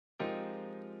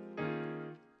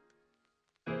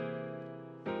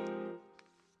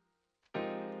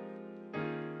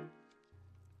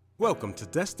Welcome to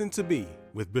Destined to Be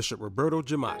with Bishop Roberto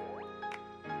Jamat.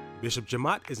 Bishop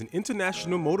Jamat is an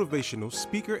international motivational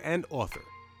speaker and author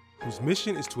whose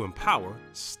mission is to empower,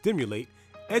 stimulate,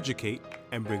 educate,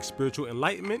 and bring spiritual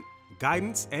enlightenment,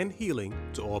 guidance, and healing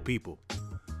to all people.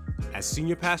 As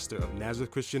senior pastor of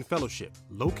Nazareth Christian Fellowship,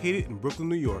 located in Brooklyn,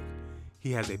 New York,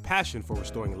 he has a passion for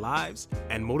restoring lives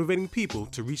and motivating people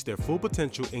to reach their full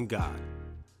potential in God.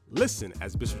 Listen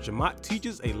as Bishop Jamat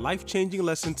teaches a life-changing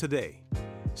lesson today.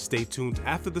 Stay tuned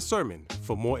after the sermon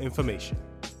for more information.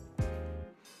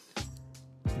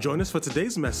 Join us for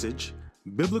today's message,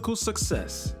 Biblical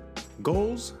Success,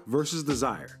 Goals versus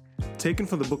Desire, taken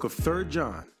from the book of 3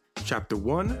 John, chapter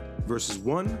 1, verses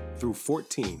 1 through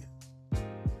 14.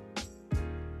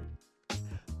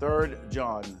 3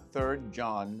 John.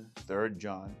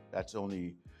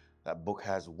 That book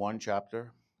has one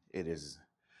chapter. It is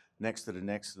next to the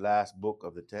next last book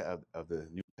of the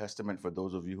New Testament. For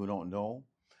those of you who don't know,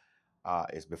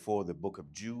 it's before the book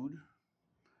of Jude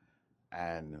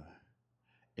and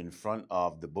in front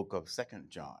of the book of 2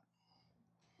 John.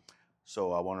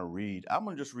 So I'm going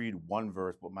to just read one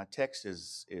verse, but my text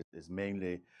is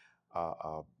mainly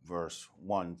verse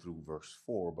 1 through verse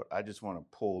 4, but I just want to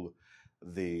pull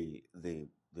the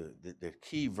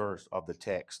key verse of the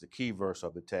text,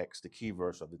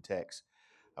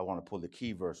 I want to pull the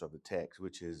key verse of the text,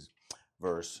 which is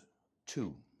verse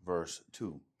 2.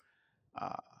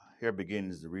 Here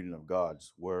begins the reading of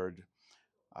God's word.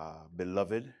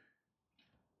 Beloved,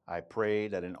 I pray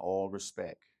that in all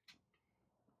respect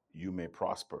you may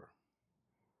prosper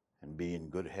and be in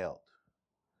good health,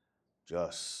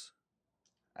 just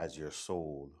as your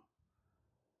soul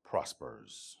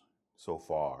prospers. So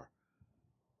far,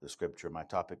 the scripture. My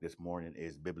topic this morning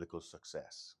is biblical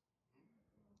success.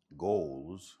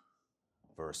 Goals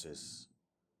versus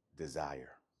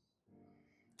desire.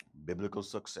 Biblical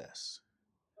success.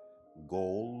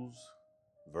 Goals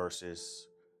versus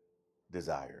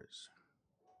desires.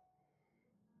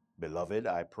 Beloved,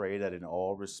 I pray that in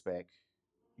all respect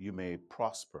you may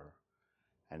prosper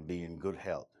and be in good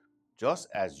health, just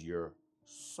as your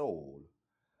soul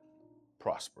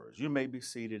prospers. You may be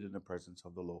seated in the presence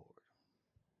of the Lord.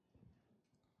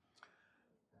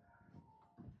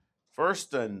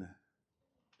 First and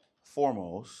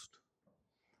foremost,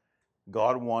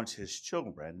 God wants his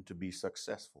children to be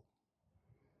successful.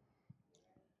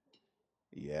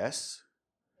 Yes,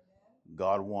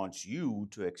 God wants you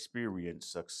to experience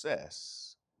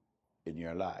success in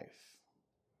your life.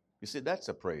 You see, that's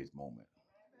a praise moment.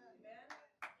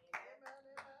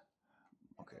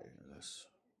 Okay,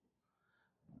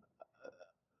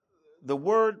 the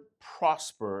word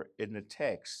prosper in the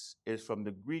text is from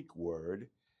the Greek word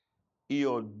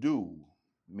eodu,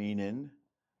 meaning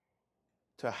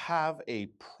to have a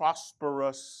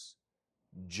prosperous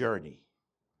journey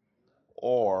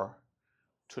or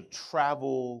to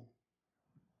travel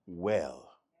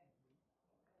well.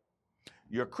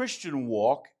 Your Christian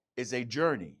walk is a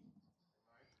journey,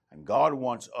 and God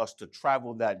wants us to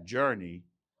travel that journey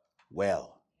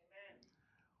well.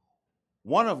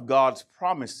 One of God's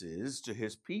promises to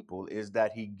his people is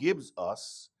that he gives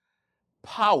us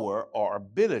power or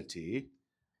ability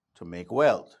to make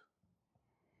wealth.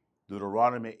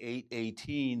 Deuteronomy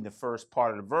 8:18, the first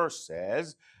part of the verse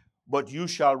says, "But you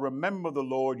shall remember the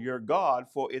Lord your God,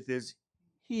 for it is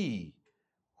he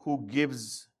who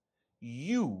gives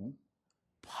you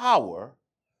power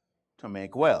to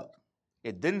make wealth."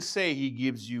 It didn't say he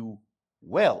gives you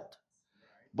wealth,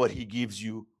 but he gives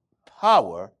you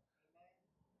power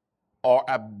or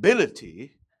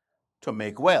ability to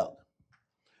make wealth.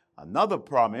 Another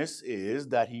promise is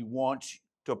that he wants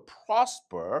to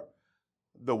prosper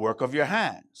the work of your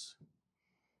hands.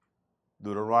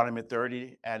 Deuteronomy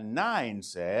 30:9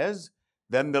 says,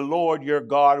 "Then the Lord your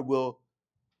God will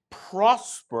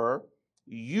prosper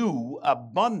you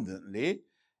abundantly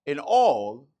in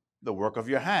all the work of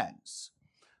your hands."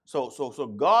 So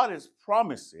God is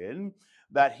promising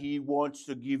that he wants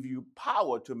to give you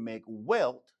power to make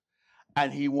wealth,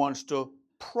 and he wants to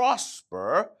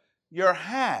prosper your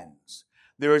hands.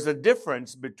 There is a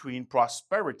difference between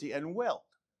prosperity and wealth.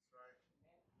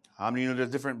 How many know there's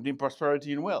a difference between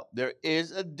prosperity and wealth? There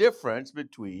is a difference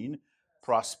between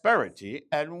prosperity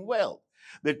and wealth.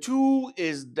 The two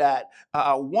is that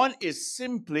one is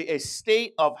simply a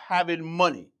state of having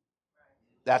money.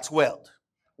 That's wealth.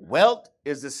 Wealth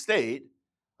is the state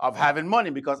of having money,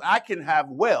 because I can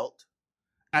have wealth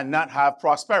and not have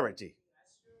prosperity.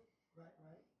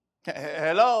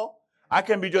 Hello? I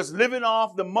can be just living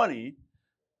off the money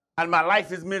and my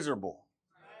life is miserable.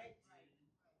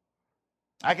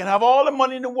 I can have all the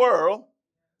money in the world,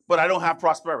 but I don't have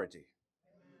prosperity.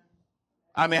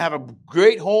 I may have a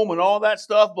great home and all that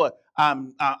stuff, but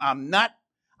I'm not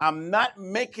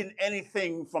making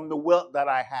anything from the wealth that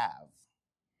I have.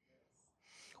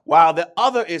 While the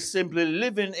other is simply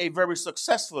living a very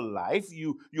successful life.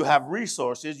 You have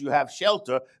resources, you have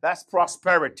shelter. That's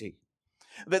prosperity.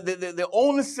 The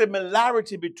only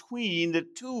similarity between the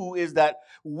two is that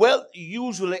wealth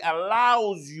usually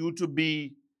allows you to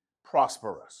be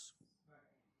prosperous.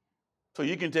 So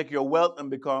you can take your wealth and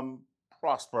become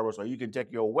prosperous, or you can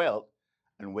take your wealth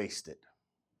and waste it.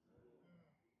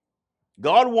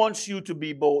 God wants you to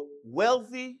be both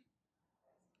wealthy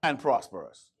and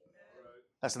prosperous.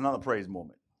 That's another praise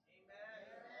moment.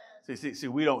 See,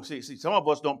 we don't see. Some of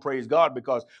us don't praise God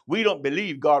because we don't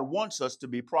believe God wants us to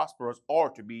be prosperous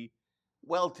or to be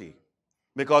wealthy.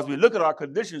 Because we look at our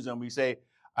conditions and we say,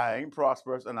 I ain't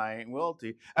prosperous and I ain't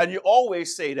wealthy. And you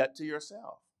always say that to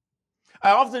yourself.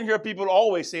 I often hear people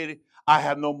always say, I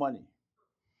have no money.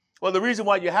 Well, the reason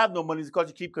why you have no money is because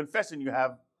you keep confessing you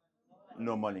have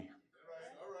no money.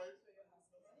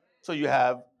 So you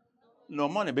have no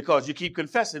money because you keep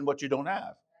confessing what you don't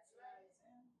have.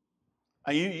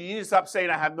 And you need to stop saying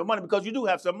I have no money, because you do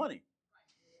have some money.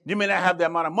 You may not have the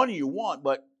amount of money you want,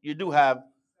 but you do have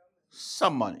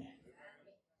some money.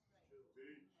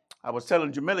 I was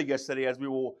telling Jamila yesterday as we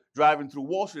were driving through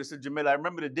Wall Street, I said, Jamila, I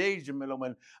remember the days, Jamila,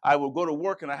 when I would go to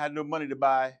work and I had no money to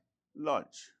buy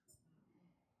lunch.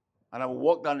 And I would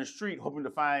walk down the street hoping to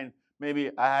find I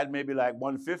had like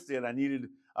 $150 and I needed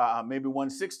maybe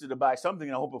 $160 to buy something,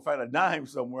 and I hope to find a dime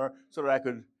somewhere so that I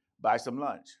could buy some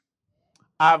lunch.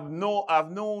 I've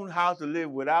known how to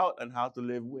live without and how to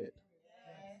live with.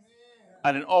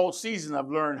 And in all seasons,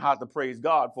 I've learned how to praise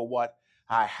God for what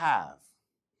I have.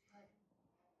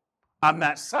 I'm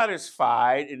not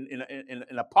satisfied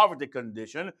in a poverty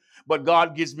condition, but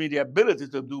God gives me the ability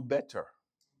to do better.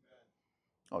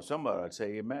 Oh, somebody would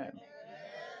say amen.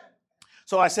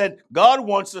 So I said, God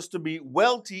wants us to be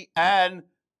wealthy and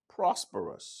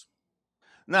prosperous.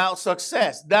 Now,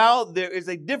 success. Now, there is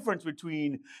a difference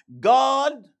between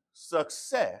God's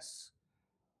success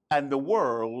and the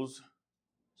world's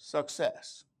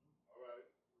success.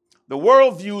 The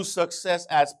world views success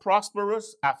as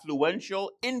prosperous, affluential,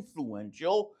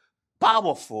 influential,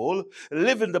 powerful,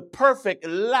 living the perfect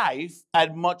life,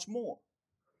 and much more.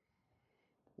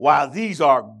 While these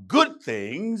are good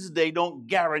things, they don't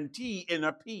guarantee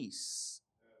inner peace.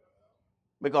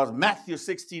 Because Matthew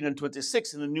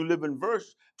 16:26 in the New Living Version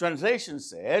translation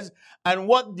says, and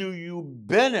what do you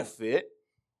benefit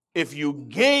if you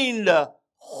gain the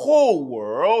whole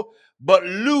world but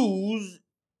lose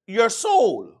your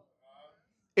soul?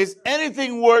 Is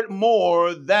anything worth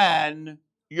more than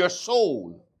your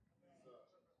soul?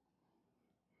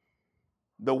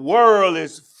 The world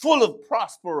is full of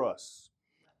prosperous,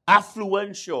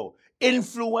 affluential,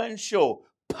 influential,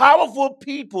 powerful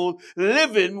people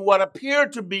living what appear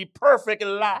to be perfect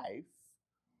life.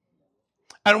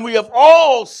 And we have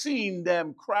all seen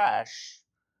them crash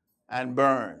and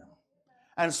burn.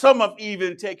 And some have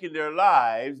even taken their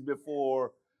lives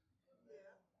before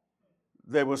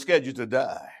they were scheduled to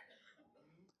die.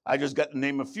 I just got to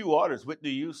name a few artists: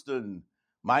 Whitney Houston,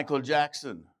 Michael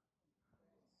Jackson.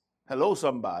 Hello,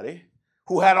 somebody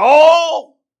who had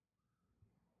all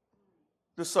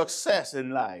the success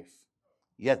in life,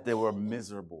 yet they were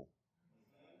miserable.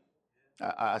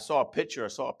 I saw a picture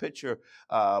since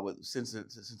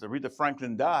Aretha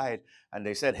Franklin died, and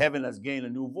they said heaven has gained a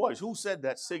new voice. Who said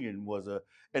that singing was an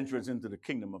entrance into the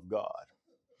kingdom of God?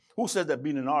 Who said that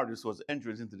being an artist was an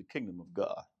entrance into the kingdom of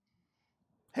God?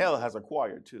 Hell has a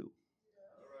choir too.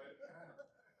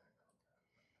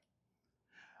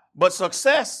 But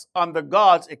success under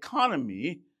God's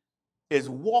economy is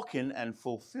walking and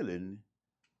fulfilling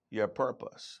your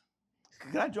purpose.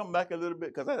 Can I jump back a little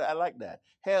bit? Because I like that.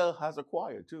 Hell has a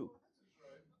choir too.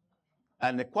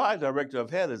 And the choir director of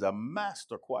hell is a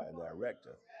master choir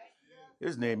director.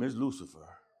 His name is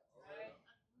Lucifer.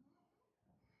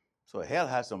 So hell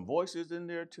has some voices in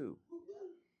there too.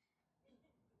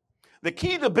 The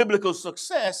key to biblical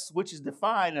success, which is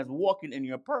defined as walking in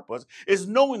your purpose, is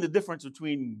knowing the difference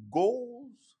between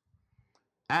goals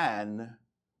and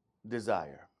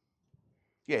desire.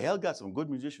 Yeah, hell got some good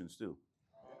musicians too.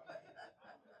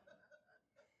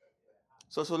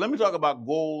 So let me talk about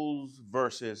goals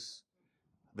versus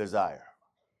desire.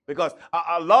 Because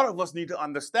a lot of us need to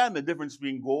understand the difference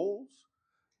between goals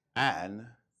and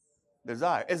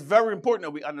desire. It's very important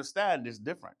that we understand this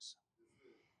difference.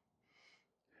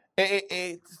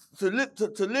 To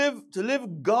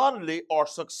live godly or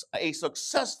a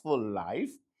successful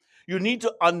life, you need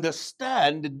to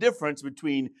understand the difference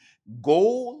between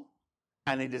goal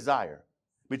and a desire,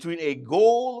 between a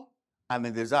goal and the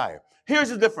desire. Here's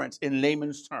the difference in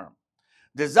layman's term.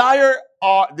 Desires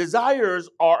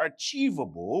are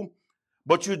achievable,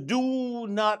 but you do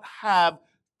not have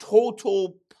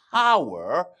total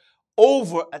power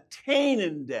over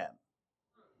attaining them.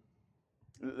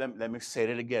 Let me say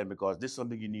that again, because this is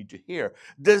something you need to hear.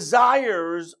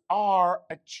 Desires are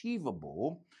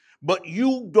achievable, but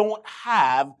you don't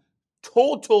have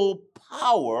total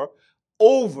power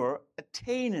over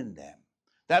attaining them.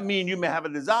 That means you may have a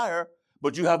desire,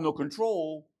 but you have no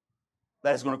control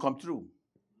that it's going to come through.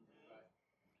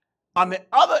 On the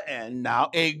other end, now,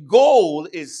 a goal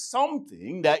is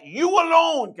something that you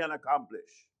alone can accomplish.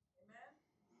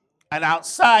 And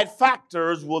outside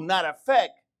factors will not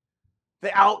affect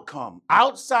the outcome.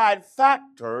 Outside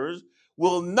factors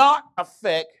will not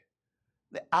affect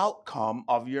the outcome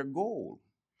of your goal.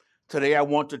 Today, I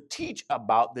want to teach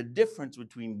about the difference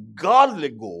between godly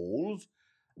goals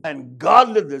and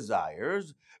godly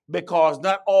desires, because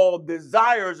not all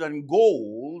desires and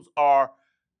goals are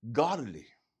godly.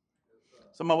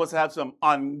 Some of us have some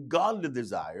ungodly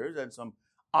desires and some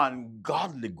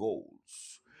ungodly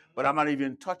goals. But I'm not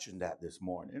even touching that this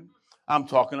morning. I'm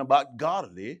talking about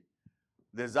godly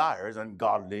desires and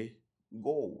godly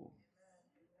goals.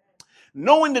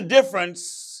 Knowing the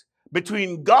difference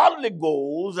between godly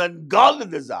goals and godly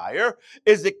desire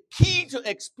is the key to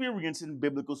experiencing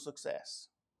biblical success,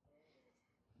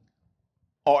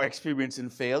 or experiencing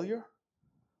failure,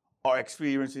 or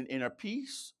experiencing inner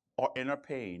peace, or inner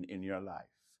pain in your life.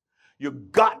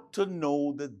 You've got to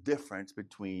know the difference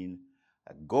between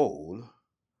a goal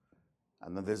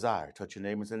and the desire. Touch your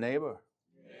neighbor and say, neighbor.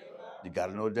 You got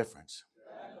to know the difference.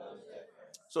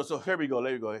 So here we go.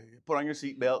 There you go. Put on your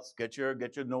seatbelts. Get your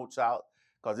notes out,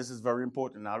 because this is very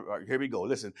important. Now, here we go.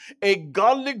 Listen. A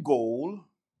godly goal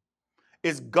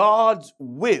is God's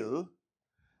will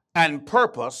and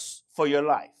purpose for your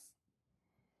life.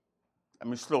 Let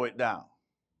me slow it down.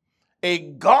 A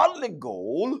godly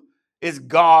goal is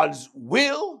God's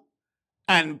will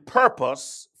and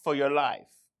purpose for your life.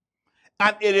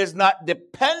 And it is not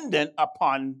dependent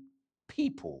upon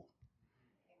people,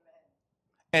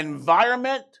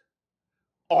 environment,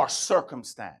 or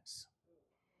circumstance.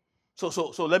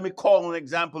 So let me call an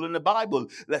example in the Bible.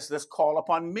 Let's call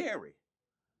upon Mary,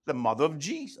 the mother of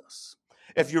Jesus.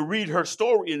 If you read her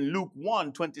story in Luke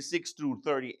 1, 26 through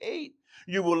 38,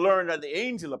 you will learn that the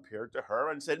angel appeared to her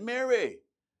and said, Mary,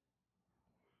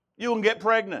 you can get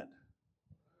pregnant.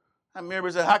 And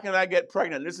Mary said, how can I get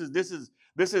pregnant? This is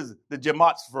the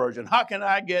Jemot's version. How can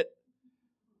I get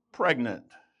pregnant?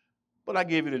 But I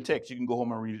gave you the text. You can go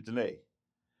home and read it today,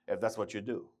 if that's what you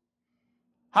do.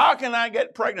 How can I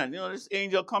get pregnant? You know, this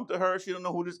angel come to her. She don't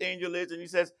know who this angel is. And he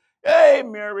says, hey,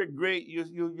 Mary, great.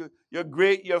 You're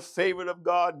great. You're favorite of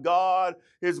God. God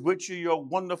is with you. You're a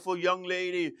wonderful young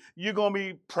lady. You're going to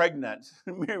be pregnant.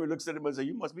 Mary looks at him and says,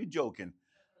 you must be joking.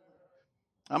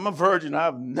 I'm a virgin.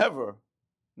 I've never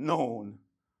known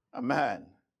a man.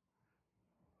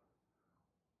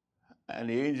 And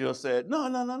the angel said, no,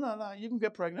 you can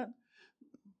get pregnant.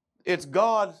 It's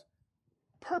God's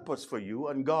purpose for you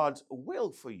and God's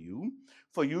will for you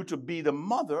to be the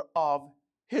mother of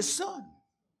his son.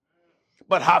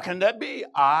 But how can that be?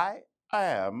 I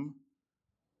am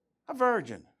a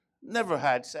virgin. Never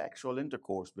had sexual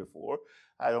intercourse before.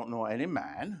 I don't know any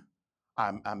man.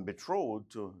 I'm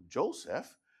betrothed to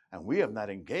Joseph, and we have not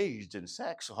engaged in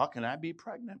sex, so how can I be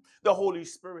pregnant? The Holy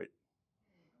Spirit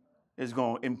is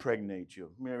going to impregnate you.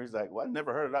 Mary's like, well, I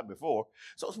never heard of that before.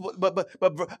 But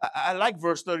I like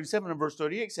verse 37 and verse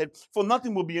 38 said, for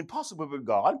nothing will be impossible with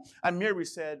God. And Mary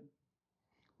said,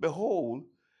 behold,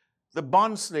 the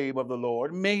bondslave of the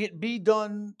Lord, may it be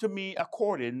done to me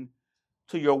according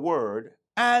to your word.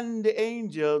 And the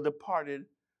angel departed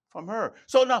from her.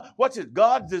 So now, what's it?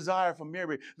 God's desire for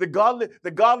Mary, God's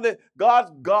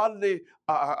godly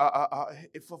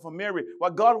for Mary.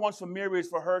 What God wants for Mary is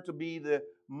for her to be the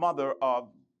mother of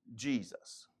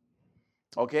Jesus.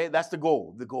 Okay, that's the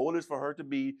goal. The goal is for her to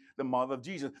be the mother of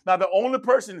Jesus. Now, the only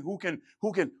person who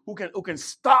can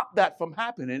stop that from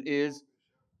happening is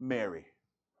Mary.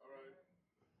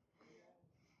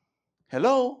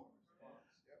 Hello,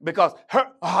 because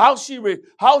how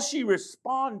she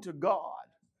respond to God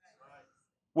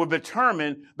will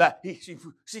determine that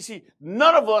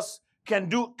none of us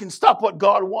can stop what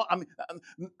God wants. I mean,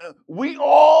 we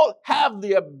all have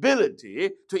the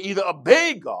ability to either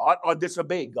obey God or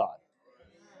disobey God.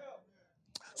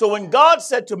 So when God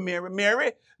said to Mary,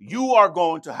 Mary, you are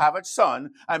going to have a son,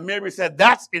 and Mary said,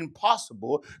 that's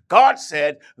impossible. God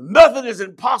said, nothing is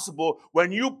impossible.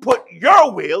 When you put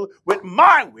your will with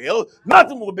my will,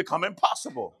 nothing will become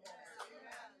impossible.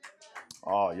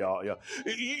 Oh, y'all.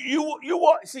 You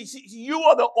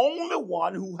are the only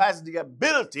one who has the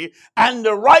ability and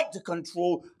the right to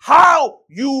control how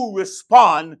you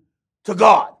respond to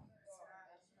God.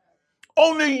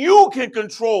 Only you can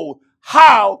control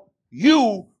how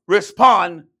you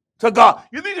respond to God.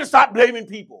 You need to stop blaming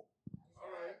people.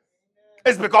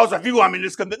 It's because of you I'm in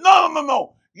this condition.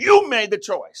 No. You made the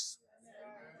choice.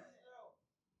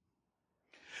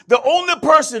 The only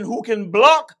person who can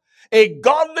block a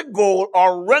godly goal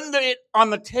or render it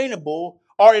unattainable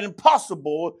or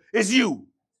impossible is you.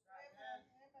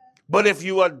 But if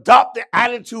you adopt the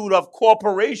attitude of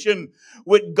cooperation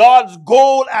with God's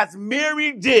goal as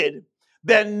Mary did,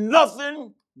 then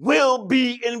nothing will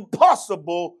be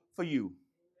impossible for you.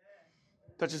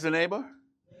 Touches the neighbor?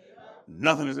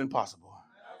 Nothing is impossible.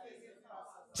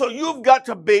 So you've got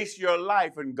to base your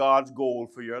life on God's goal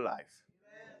for your life.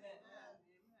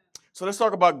 So let's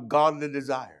talk about godly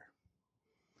desire.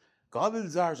 Godly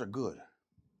desires are good.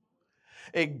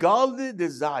 A godly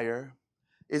desire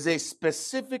is a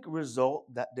specific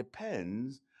result that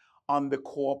depends on the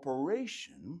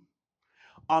cooperation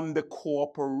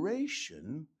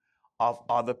of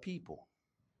other people.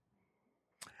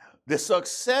 The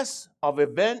success of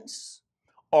events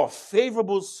or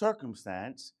favorable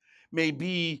circumstance may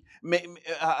be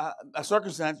a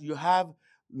circumstance you have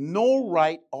no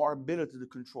right or ability to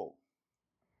control.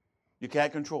 You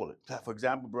can't control it. For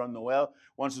example, Brother Noel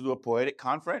wants to do a poetic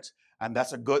conference, and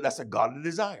that's a godly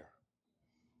desire.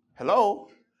 Hello?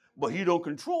 But he don't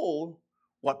control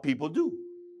what people do.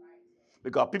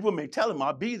 Because people may tell him,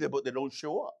 I'll be there, but they don't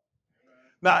show up.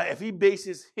 Now, if he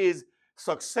bases his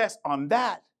success on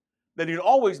that, then he'll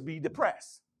always be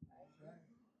depressed.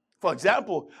 For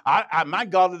example, my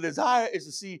godly desire is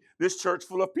to see this church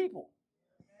full of people.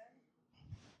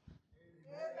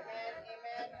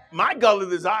 My godly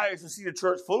desire is to see the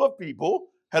church full of people.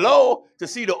 Hello? To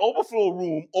see the overflow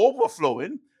room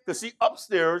overflowing. To see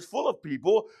upstairs full of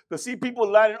people. To see people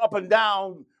lining up and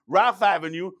down Ralph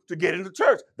Avenue to get into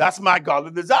church. That's my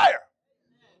godly desire.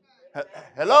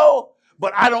 Hello?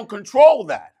 But I don't control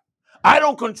that. I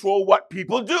don't control what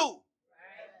people do.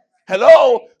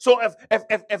 Hello? So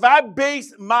if I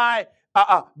base my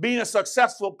being a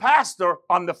successful pastor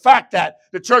on the fact that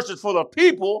the church is full of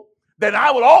people, then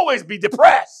I will always be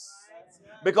depressed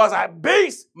because I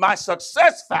base my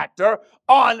success factor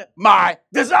on my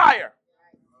desire.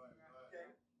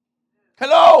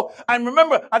 Hello? And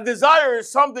remember, a desire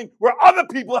is something where other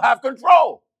people have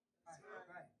control.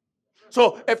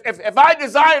 So if I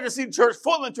desire to see the church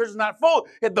full and the church is not full,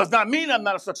 it does not mean I'm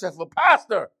not a successful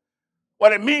pastor.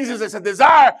 What it means is it's a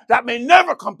desire that may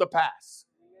never come to pass.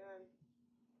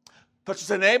 Touch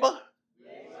your neighbor.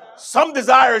 Some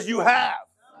desires you have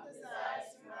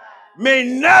may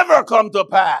never come to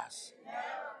pass.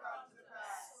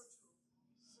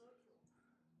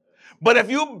 But if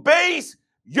you base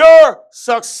your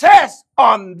success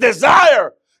on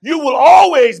desire, you will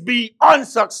always be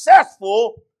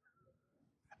unsuccessful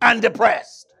and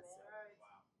depressed.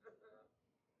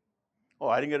 Oh,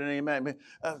 I didn't get an amen.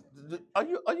 Are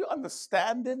you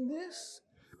understanding this?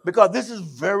 Because this is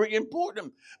very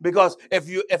important. Because if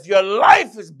your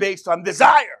life is based on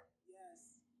desire,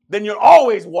 then you'll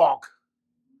always walk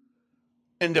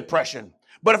in depression.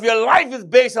 But if your life is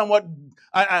based on what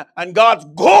and God's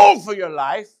goal for your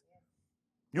life,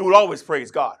 you will always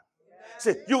praise God.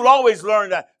 See, you will always learn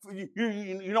that.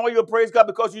 You know why you'll praise God?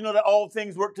 Because you know that all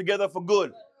things work together for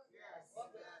good.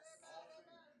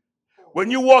 When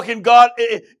you walk in God,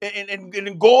 in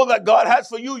the goal that God has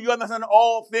for you, you understand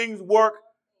all things work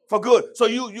for good. So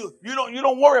you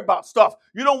don't worry about stuff.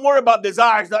 You don't worry about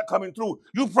desires not coming through.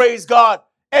 You praise God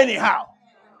anyhow.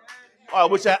 I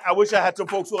wish I had some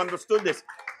folks who understood this.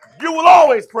 You will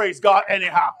always praise God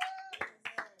anyhow.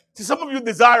 See, some of you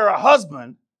desire a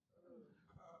husband,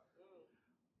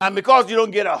 and because you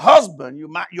don't get a husband,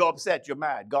 you're upset, you're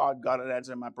mad. God didn't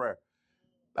answer my prayer.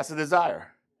 That's a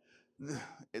desire.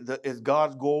 Is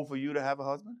God's goal for you to have a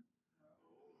husband?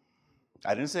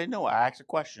 I didn't say no. I asked a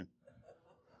question.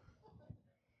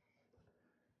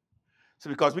 So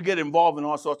because we get involved in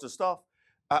all sorts of stuff,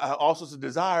 all sorts of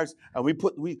desires, and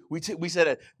we said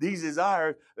that these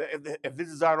desires, if this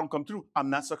desire don't come through, I'm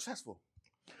not successful.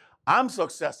 I'm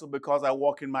successful because I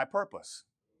walk in my purpose.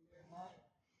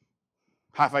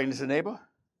 High five to neighbor.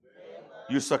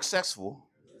 You're successful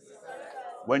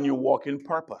when you walk in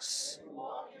purpose.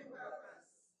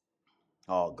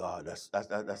 Oh God, that's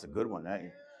a good one.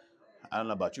 I don't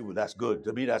know about you, but that's good.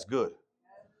 To me, that's good.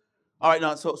 All right,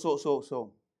 now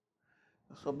so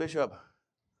Bishop,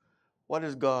 what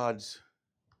is God's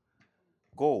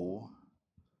goal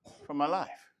for my life?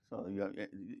 So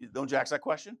don't you ask that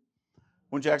question?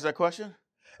 Wouldn't you ask that question?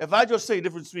 If I just say the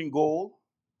difference between goal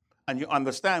and you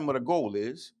understand what a goal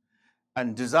is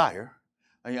and desire,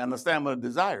 and you understand what a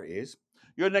desire is,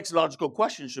 your next logical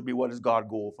question should be, what is God's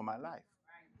goal for my life?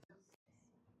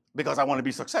 Because I want to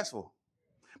be successful.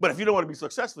 But if you don't want to be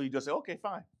successful, you just say, okay,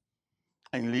 fine,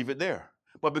 and you leave it there.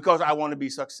 But because I want to be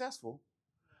successful,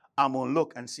 I'm going to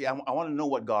look and see. I want to know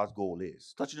what God's goal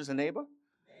is. Touch this, a neighbor.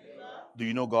 Do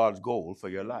you know God's goal for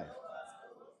your life?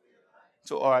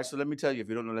 So, all right, so let me tell you. If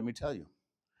you don't know, let me tell you.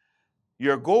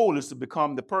 Your goal is to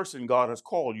become the person God has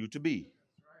called you to be.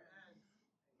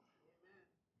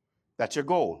 That's your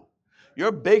goal.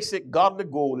 Your basic godly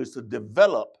goal is the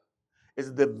development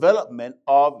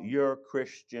of your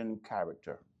Christian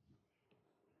character,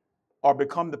 or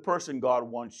become the person God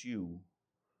wants you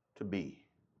to be.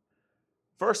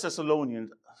 1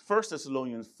 Thessalonians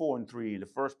 4:3, the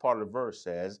first part of the verse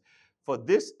says, "For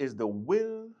this is the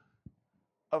will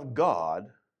of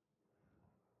God,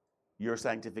 your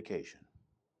sanctification."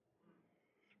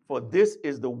 For this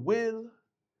is the will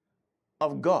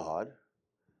of God,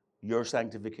 your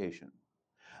sanctification.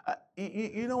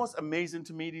 You know what's amazing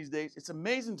to me these days? It's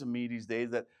amazing to me these days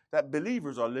that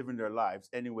believers are living their lives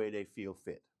any way they feel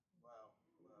fit.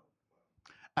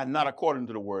 And not according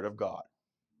to the word of God.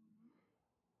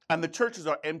 And the churches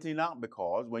are emptying out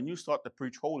because when you start to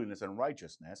preach holiness and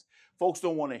righteousness, folks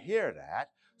don't want to hear that,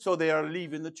 so they are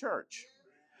leaving the church.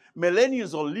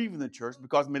 Millennials are leaving the church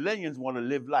because millennials want to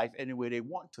live life any way they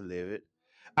want to live it,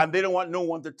 and they don't want no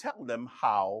one to tell them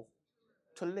how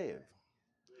to live.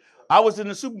 I was in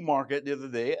the supermarket the other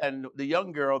day, and the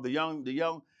young girl, the young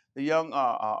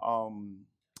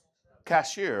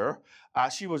cashier,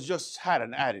 she was just had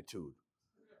an attitude.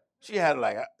 She had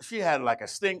like a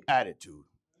stink attitude.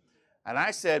 And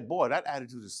I said, boy, that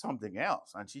attitude is something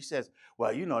else. And she says,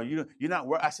 well, you're not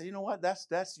worried. I said, you know what?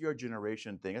 That's your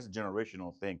generation thing. That's a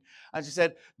generational thing. And she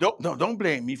said, don't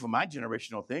blame me for my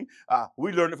generational thing.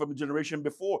 We learned it from the generation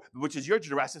before, which is your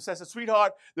generation. I said,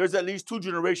 sweetheart, there's at least 2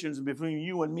 generations between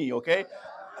you and me, okay?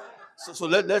 So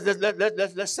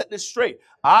let's set this straight.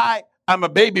 I am a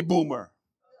baby boomer.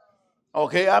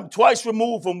 Okay, I'm twice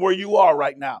removed from where you are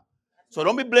right now. So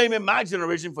don't be blaming my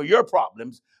generation for your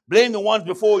problems. Blame the ones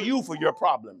before you for your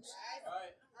problems.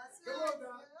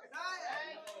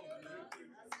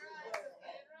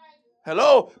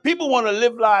 Hello? People want to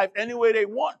live life any way they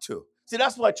want to. See,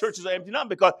 that's why churches are empty now,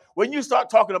 because when you start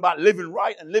talking about living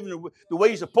right and living the way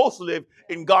you're supposed to live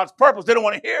in God's purpose, they don't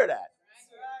want to hear that.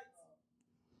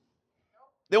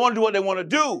 They want to do what they want to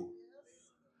do.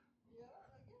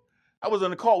 I was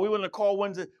on the call. We were on the call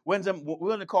Wednesday. We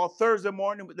were on the call Thursday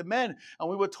morning with the men, and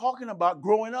we were talking about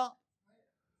growing up.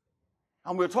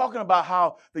 And we were talking about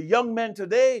how the young men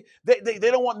today, they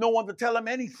don't want no one to tell them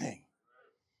anything.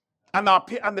 And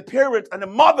the parents and the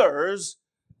mothers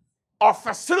are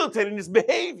facilitating this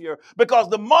behavior because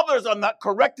the mothers are not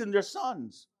correcting their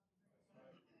sons.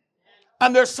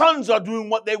 And their sons are doing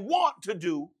what they want to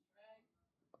do,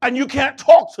 and you can't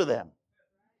talk to them.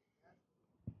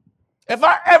 If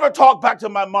I ever talk back to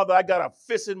my mother, I got a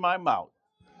fist in my mouth.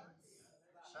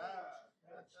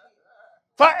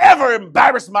 If I ever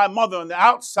embarrassed my mother on the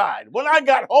outside, when I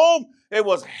got home, it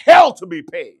was hell to be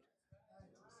paid.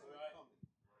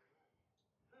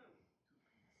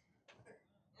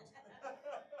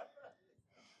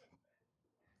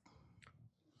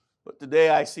 But today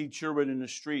I see children in the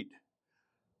street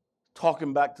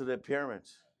talking back to their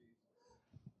parents.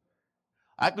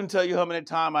 I can tell you how many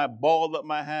times I balled up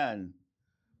my hand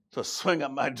to swing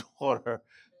at my daughter.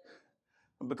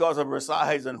 And because of her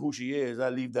size and who she is, I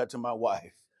leave that to my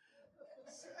wife.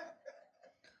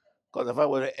 Because if I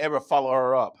were to ever follow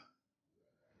her up,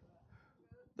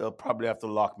 they'll probably have to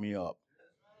lock me up.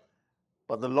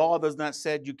 But the law does not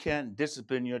say you can't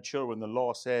discipline your children. The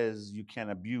law says you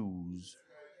can't abuse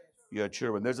your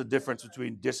children. There's a difference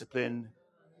between discipline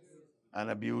and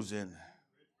abusing.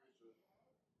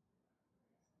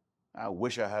 I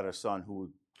wish I had a son who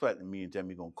would threaten me and tell me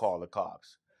he's going to call the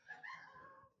cops.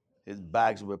 His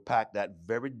bags were packed that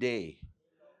very day,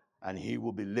 and he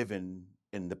will be living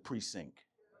in the precinct.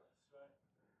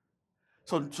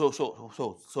 So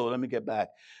let me get back.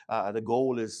 The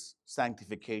goal is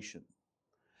sanctification.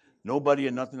 Nobody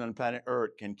and nothing on planet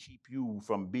Earth can keep you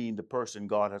from being the person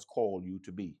God has called you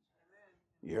to be.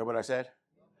 You hear what I said?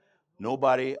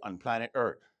 Nobody on planet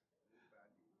Earth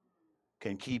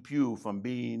can keep you from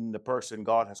being the person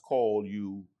God has called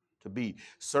you to be.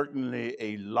 Certainly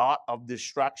a lot of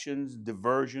distractions,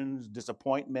 diversions,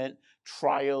 disappointment,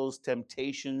 trials,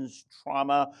 temptations,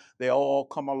 trauma, they all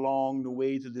come along the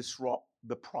way to disrupt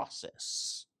the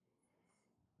process.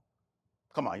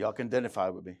 Come on, y'all can identify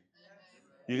with me.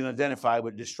 You can identify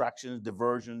with distractions,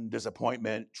 diversion,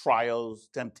 disappointment, trials,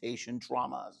 temptation,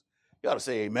 traumas. You ought to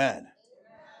say amen.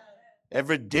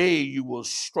 Every day you will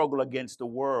struggle against the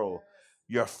world,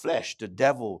 your flesh, the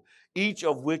devil, each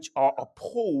of which are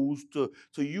opposed to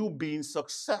you being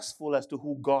successful as to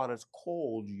who God has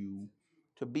called you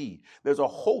to be. There's a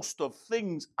host of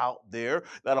things out there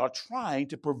that are trying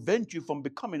to prevent you from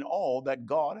becoming all that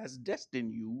God has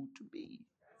destined you to be.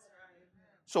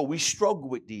 So we struggle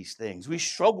with these things. We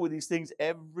struggle with these things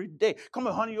every day. Come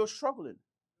on, honey, you're struggling.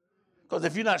 Because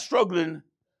if you're not struggling,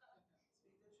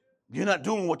 you're not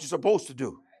doing what you're supposed to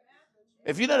do.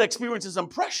 If you're not experiencing some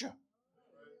pressure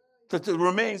to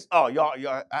remain, is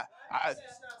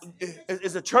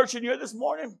the church in here this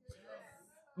morning?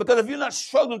 Because if you're not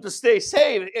struggling to stay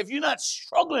saved, if you're not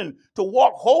struggling to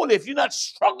walk holy, if you're not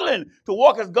struggling to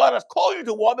walk as God has called you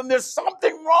to walk, then there's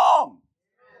something wrong.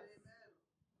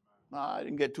 I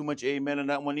didn't get too much amen on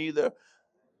that one either.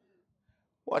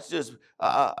 Watch this.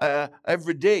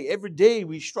 Every day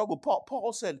we struggle.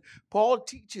 Paul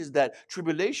teaches that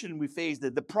tribulation we face,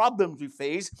 that the problems we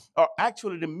face are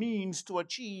actually the means to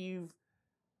achieve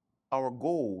our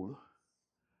goal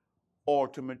or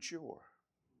to mature.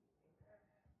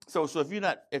 So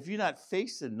if you're not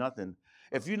facing nothing,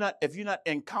 if you're not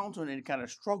encountering any kind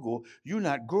of struggle, you're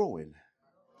not growing.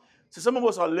 So some of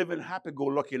us are living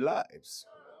happy-go-lucky lives.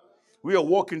 We are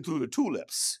walking through the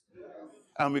tulips.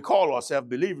 And we call ourselves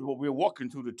believers, but we're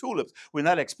walking through the tulips. We're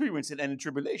not experiencing any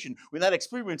tribulation. We're not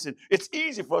experiencing. It's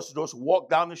easy for us to just walk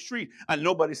down the street and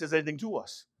nobody says anything to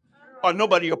us. Or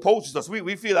nobody opposes us.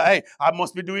 We feel like, hey, I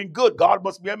must be doing good. God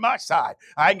must be on my side.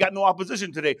 I ain't got no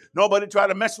opposition today. Nobody try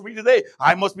to mess with me today.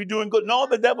 I must be doing good. No,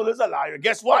 the devil is a liar.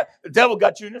 Guess what? The devil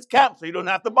got you in his camp, so he don't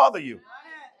have to bother you.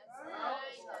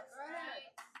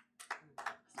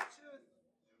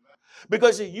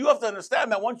 Because you have to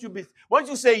understand that once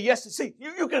you say yes to sin,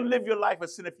 you can live your life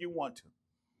as sin if you want to.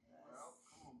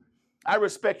 I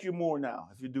respect you more now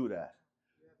if you do that.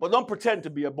 But don't pretend to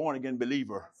be a born-again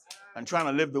believer and trying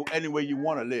to live any way you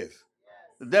want to live.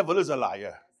 The devil is a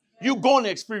liar. You're going to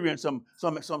experience some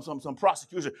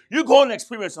prosecution. You're going to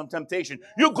experience some temptation.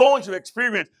 You're going to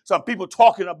experience some people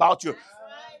talking about you.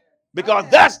 Because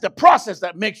that's the process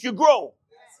that makes you grow.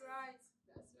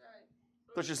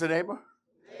 Touch your neighbor.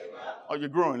 Are you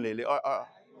growing lately? Are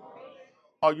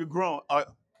you growing?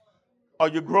 Are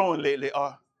you growing lately?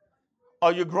 Are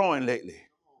you growing lately?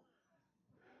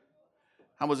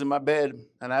 I was in my bed,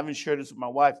 and I haven't shared this with my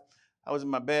wife. I was in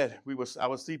my bed. I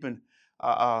was sleeping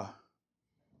Friday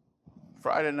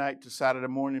night to Saturday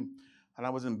morning, and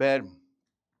I was in bed.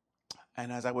 And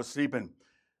as I was sleeping,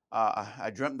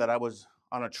 I dreamt that I was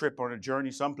on a trip, on a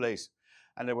journey someplace,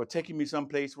 and they were taking me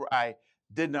someplace where I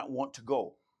did not want to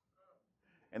go.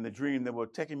 In the dream, they were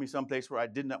taking me someplace where I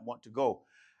did not want to go.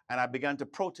 And I began to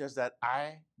protest that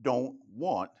I don't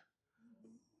want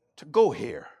to go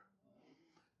here.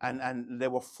 And they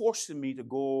were forcing me to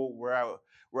go where I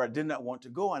did not want to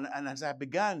go. And as I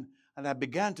began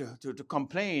to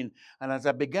complain, and as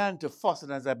I began to fuss,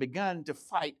 and as I began to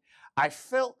fight, I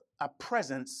felt a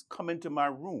presence come into my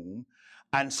room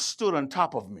and stood on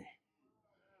top of me.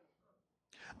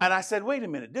 And I said, wait a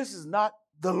minute, this is not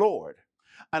the Lord.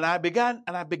 And I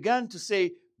began to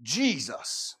say,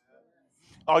 Jesus.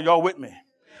 Are y'all with me?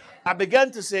 I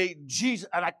began to say Jesus,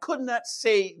 and I could not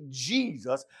say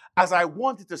Jesus as I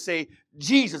wanted to say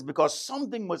Jesus because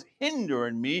something was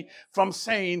hindering me from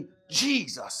saying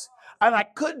Jesus. And I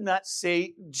could not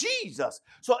say Jesus.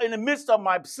 So in the midst of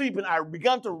my sleeping, I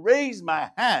began to raise my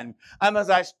hand. And as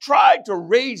I tried to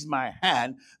raise my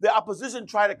hand, the opposition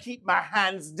tried to keep my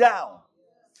hands down.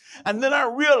 And then I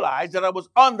realized that I was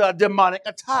under a demonic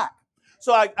attack.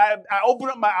 So I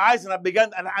opened up my eyes and I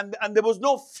began, and there was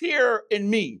no fear in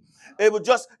me. There was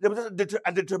just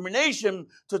a determination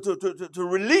to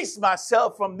release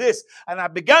myself from this. And I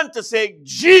began to say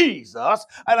Jesus,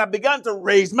 and I began to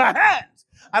raise my hands.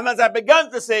 And as I began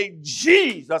to say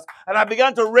Jesus, and I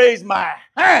began to raise my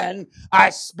hand, I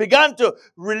began to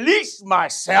release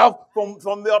myself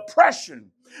from the oppression.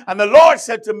 And the Lord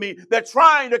said to me, they're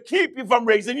trying to keep you from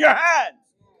raising your hands.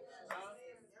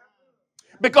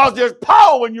 Because there's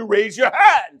power when you raise your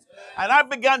hands. And I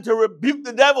began to rebuke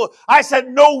the devil. I said,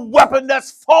 no weapon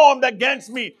that's formed against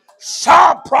me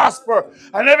shall prosper.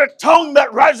 And every tongue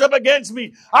that rises up against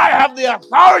me, I have the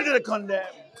authority to condemn.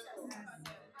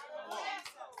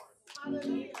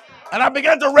 And I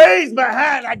began to raise my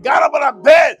hand. I got up on a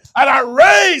bed and I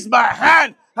raised my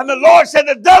hand. And the Lord said,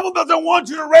 the devil doesn't want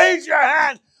you to raise your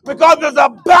hand because there's a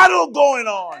battle going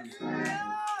on.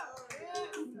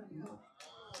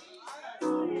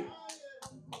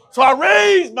 So I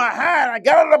raised my hand. I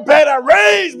got out of bed. I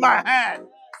raised my hand.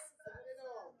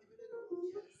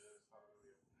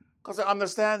 Because I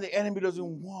understand the enemy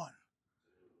doesn't want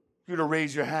you to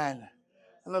raise your hand.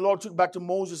 And the Lord took back to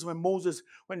Moses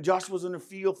when Joshua was in the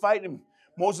field fighting,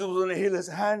 Moses was on the hill, his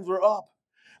hands were up.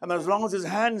 And as long as his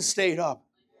hands stayed up,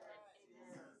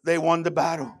 they won the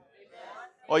battle.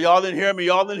 Oh, y'all didn't hear me.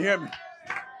 Y'all didn't hear me.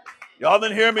 Y'all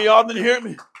didn't hear me. Y'all didn't hear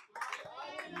me.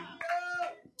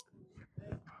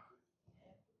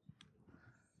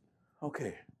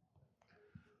 Okay.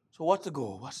 So what's the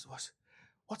goal?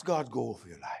 What's God's goal for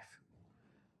your life?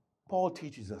 Paul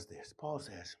teaches us this. Paul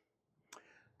says,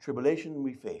 the tribulation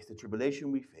we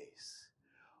face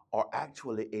are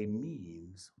actually a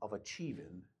means of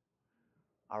achieving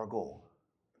our goal.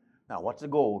 Now, what's the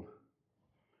goal?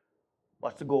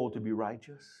 What's the goal? To be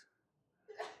righteous.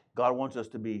 God wants us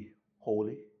to be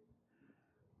holy.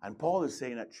 And Paul is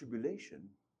saying that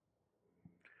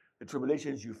the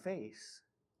tribulations you face,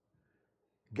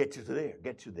 get you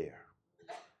there.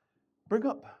 Bring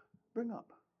up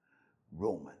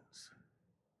Romans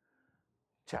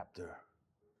chapter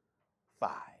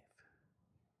 5,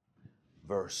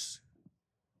 verse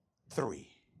 3.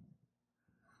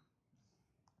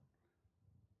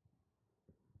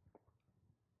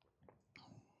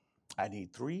 I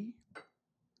need 3,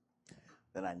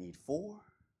 then I need 4,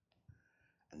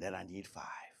 and then I need 5.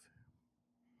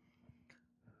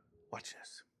 Watch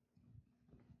this.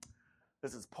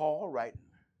 This is Paul writing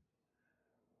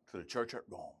to the church at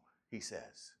Rome. He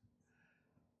says,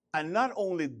 and not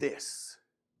only this,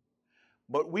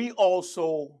 but we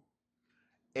also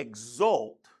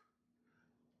exult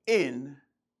in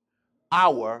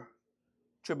our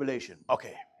tribulation.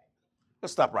 Okay,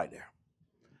 let's stop right there.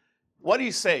 What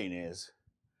he's saying is,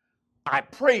 I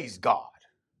praise God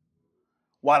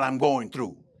while I'm going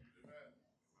through.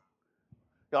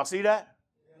 Y'all see that?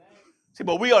 See,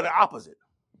 but we are the opposite.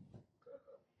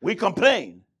 We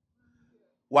complain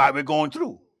while we're going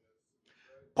through.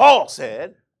 Paul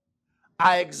said,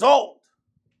 I exult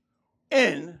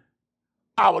in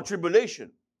our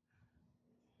tribulation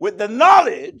with the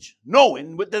knowledge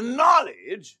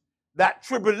that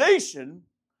tribulation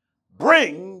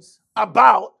brings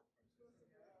about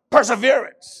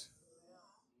perseverance.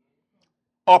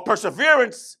 Or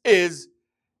perseverance is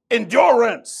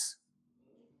endurance.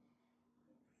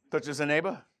 Touch this,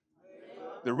 neighbor.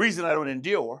 The reason I don't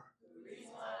endure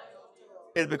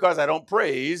is because I don't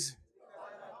praise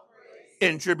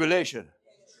in tribulation.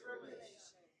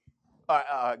 All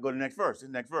right, go to the next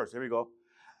verse. Here we go.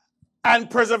 And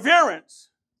perseverance,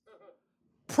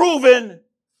 proven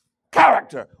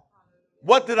character.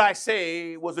 What did I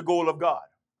say was the goal of God?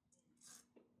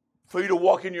 For you to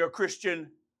walk in your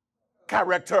Christian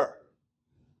character.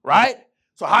 Right?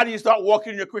 So how do you start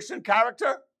walking in your Christian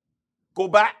character? Go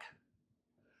back.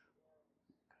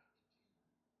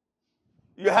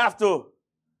 You have to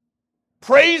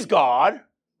praise God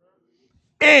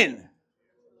in.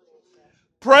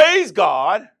 Praise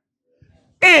God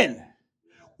in.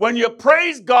 When you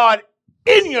praise God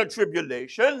in your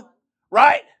tribulation,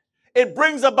 right, it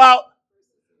brings about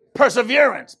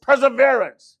perseverance,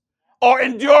 or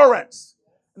endurance.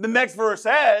 The next verse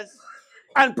says,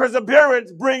 and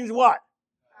perseverance brings what?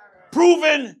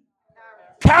 Proven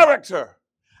character.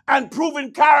 And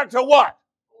proven character what?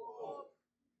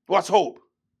 What's hope?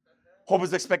 Hope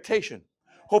is expectation.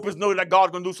 Hope is knowing that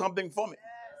God's going to do something for me.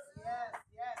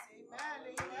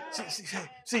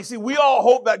 See, we all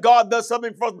hope that God does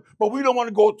something for us, but we don't want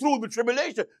to go through the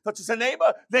tribulation. Touch your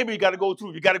neighbor, you got to go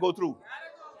through. You got to go through.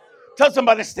 Tell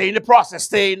somebody, stay in the process.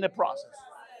 Stay in the process.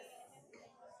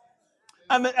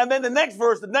 And then the next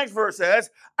verse says,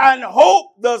 and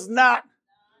hope does not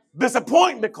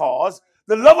disappoint because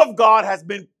the love of God has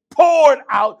been poured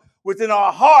out within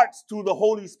our hearts through the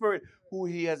Holy Spirit who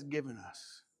he has given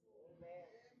us.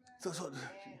 So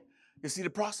you see the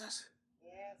process?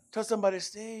 Tell somebody,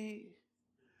 stay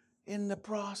in the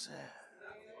process.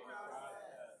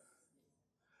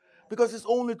 Because it's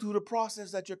only through the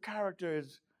process that your character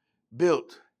is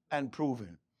built and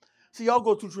proven. See, y'all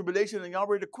go through tribulation and y'all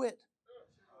ready to quit.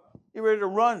 You're ready to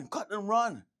run, cut and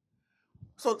run.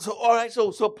 So all right,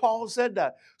 so Paul said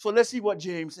that. So let's see what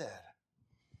James said.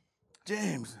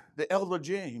 James, the elder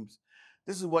James,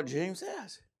 this is what James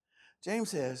says. James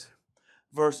says,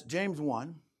 James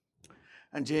 1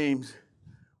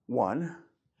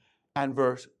 and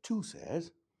verse 2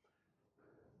 says,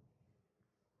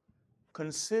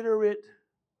 consider it,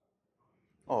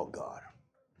 oh God.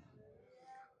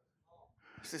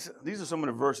 These are some of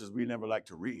the verses we never like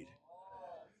to read.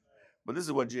 But this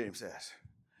is what James says.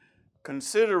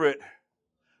 Consider it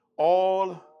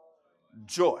all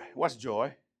joy. What's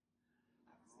joy?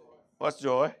 What's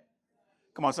joy?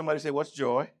 Come on, somebody say, what's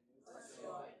joy?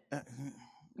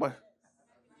 What?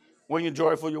 When you're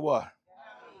joyful, you what?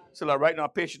 So like right now,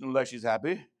 patient unless she's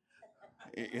happy.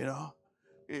 You know,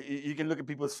 you can look at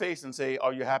people's face and say,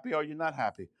 are you happy or are you not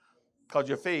happy? Because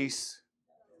your face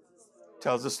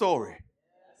tells the story.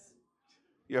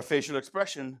 Your facial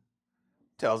expression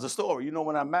tells the story. You know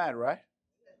when I'm mad, right?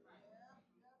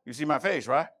 You see my face,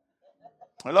 right?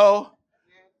 Hello?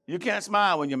 You can't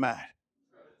smile when you're mad.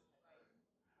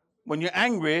 When you're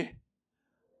angry,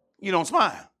 you don't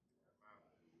smile.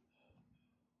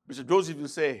 Bishop Joseph will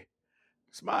say,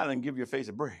 smile and give your face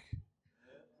a break.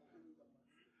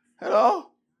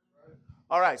 Hello?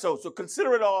 All right, so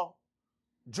consider it all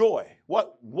joy.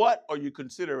 What are you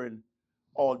considering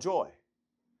all joy?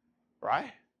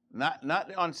 Right? Not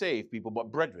the unsaved people,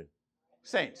 but brethren,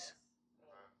 saints.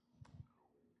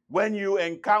 When you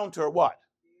encounter what?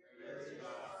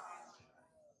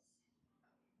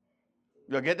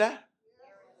 You get that?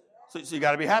 So you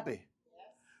got to be happy.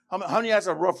 How many had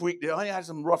some rough week? How many had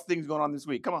some rough things going on this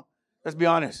week? Come on, let's be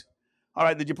honest. All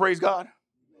right, did you praise God?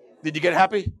 Did you get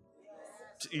happy?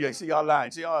 Yeah, see y'all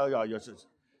lying. See y'all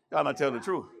not telling the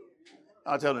truth.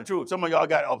 I'm telling the truth. Some of y'all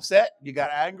got upset. You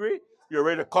got angry. You're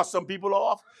ready to cut some people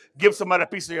off. Give somebody a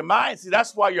piece of your mind. See,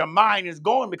 that's why your mind is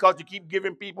going, because you keep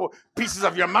giving people pieces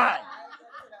of your mind.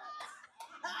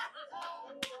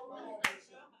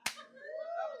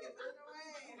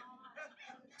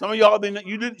 Some of y'all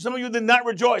some of you did not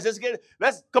rejoice.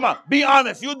 Let's come on, be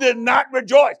honest. You did not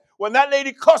rejoice. When that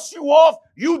lady cussed you off,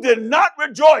 you did not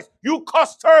rejoice. You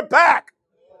cussed her back.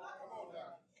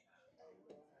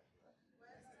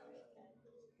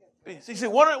 See,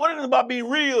 what it is about being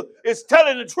real is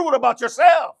telling the truth about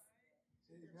yourself.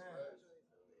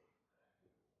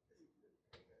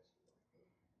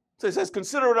 So it says,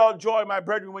 consider it all joy, my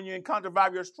brethren, when you encounter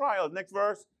various trials. Next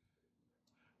verse.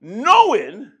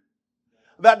 Knowing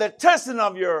that the testing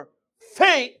of your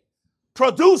faith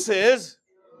produces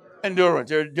endurance.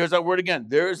 There's that word again.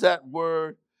 There's that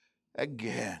word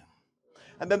again.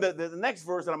 And then the next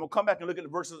verse, and I'm going to come back and look at the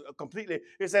verses completely.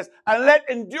 It says, and let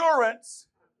endurance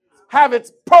have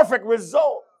its perfect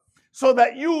result, so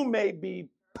that you may be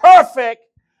perfect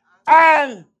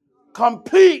and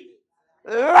complete,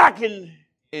 lacking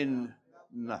in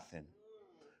nothing.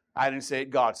 I didn't say it.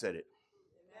 God said it.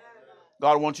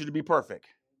 God wants you to be perfect.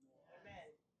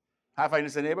 High five to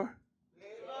say, neighbor.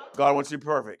 God wants you to be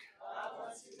perfect.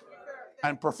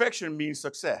 And perfection means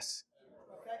success.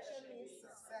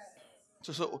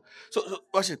 So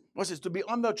watch this. To be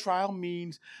under trial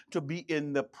means to be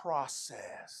in the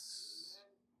process.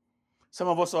 Some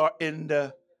of us are in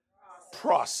the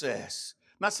process.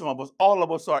 Not some of us. All of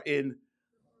us are in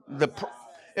the process.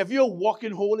 If you're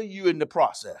walking holy, you're in the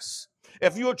process.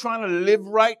 If you're trying to live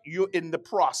right, you're in the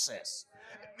process.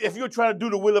 If you're trying to do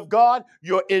the will of God,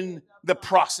 you're in the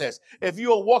process. If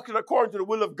you are walking according to the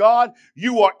will of God,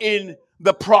 you are in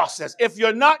the process. If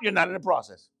you're not in the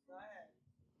process.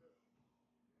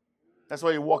 That's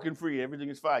why you're walking free. Everything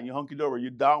is fine. You're hunky-dory.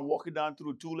 You're down, walking down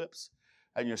through the tulips,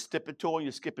 and you're stepping-toeing,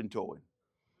 you're skipping-toeing.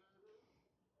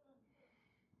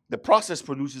 The process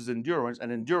produces endurance,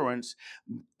 and endurance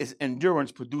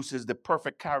produces the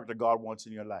perfect character God wants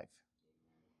in your life.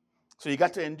 So you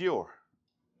got to endure.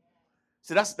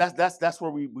 So that's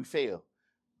where we fail.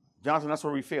 Jonathan, that's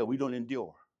where we fail. We don't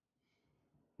endure.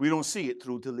 We don't see it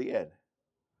through till the end.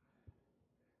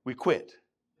 We quit.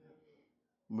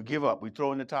 We give up. We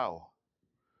throw in the towel.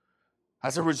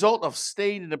 As a result of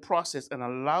staying in the process and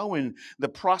allowing the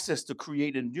process to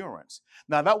create endurance.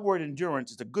 Now, that word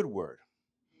endurance is a good word.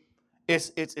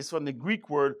 It's from the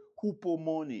Greek word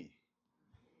hupomone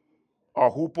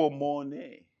or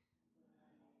hupomone.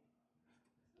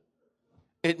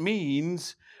 It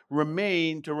means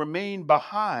to remain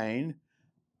behind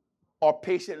or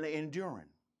patiently enduring.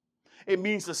 It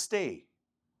means to stay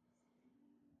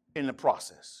in the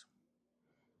process.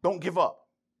 Don't give up.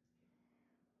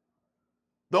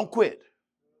 Don't quit.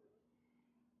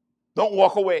 Don't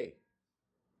walk away.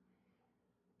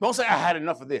 Don't say, I had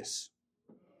enough of this.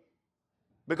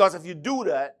 Because if you do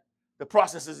that, the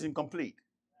process is incomplete.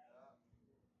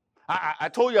 I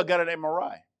told you I got an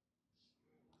MRI.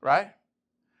 Right?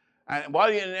 And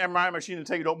while you're in an MRI machine, they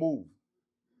tell you don't move.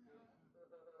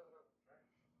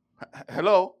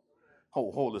 Hello?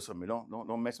 Hold this for me.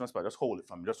 Don't mess my spot. Just hold it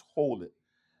for me. Just hold it.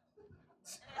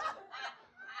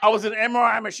 I was in an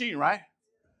MRI machine, right?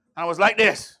 I was like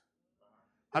this.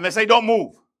 And they say, don't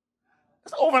move.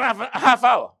 It's over a half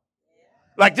hour.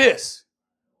 Like this.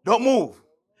 Don't move.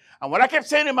 And what I kept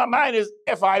saying in my mind is,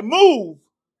 if I move,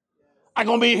 I'm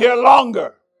going to be here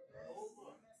longer.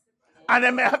 And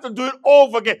then I have to do it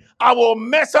over again. I will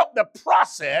mess up the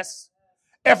process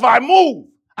if I move.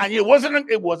 And it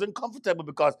wasn't comfortable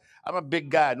because I'm a big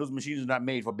guy. Those machines are not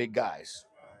made for big guys.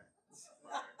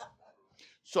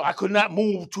 So I could not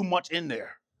move too much in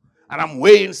there. And I'm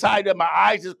way inside there. My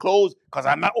eyes is closed because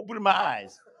I'm not opening my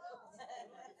eyes.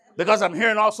 Because I'm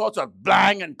hearing all sorts of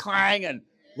blang and clang and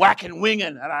whack and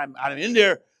winging. And I'm in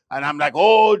there and I'm like,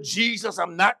 oh, Jesus,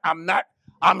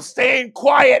 I'm staying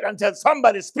quiet until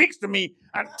somebody speaks to me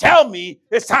and tell me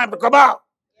it's time to come out.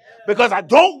 Because I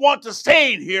don't want to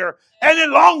stay in here any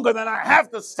longer than I have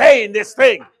to stay in this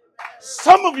thing.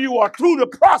 Some of you are through the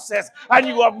process and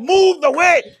you have moved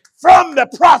away from the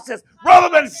process rather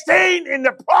than staying in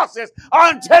the process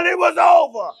until it was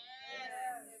over.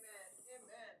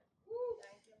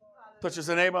 Touch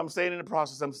your neighbor, I'm staying in the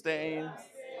process. I'm staying.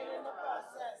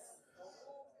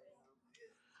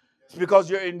 It's because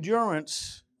your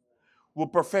endurance will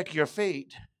perfect your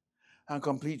faith and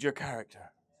complete your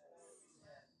character.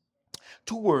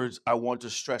 2 words I want to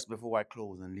stress before I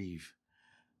close and leave.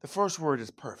 The first word is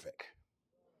perfect.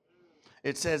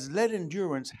 It says, let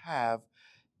endurance have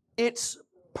its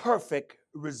perfect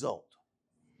result.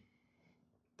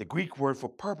 The Greek word for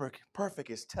perfect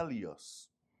is teleos,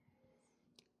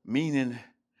 meaning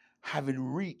having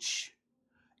reached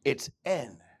its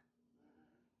end.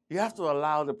 You have to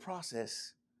allow the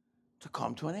process to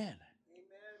come to an end.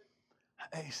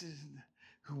 Amen.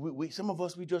 Some of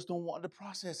us, we just don't want the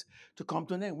process to come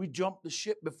to an end. We jump the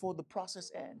ship before the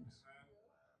process ends.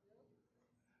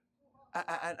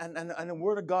 And the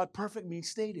word of God, perfect, means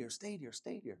stay there, stay there,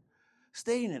 stay there.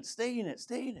 Stay in it, stay in it,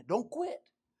 stay in it. Don't quit.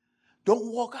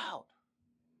 Don't walk out.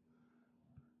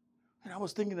 And I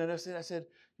was thinking that I said,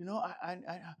 you know, I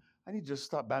need to just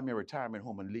stop by my retirement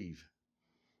home and leave.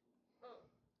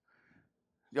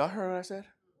 Y'all heard what I said?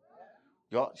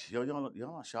 Y'all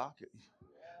not shocked?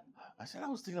 I said I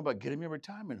was thinking about getting me a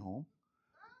retirement home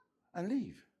and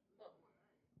leave.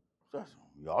 So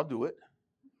y'all do it.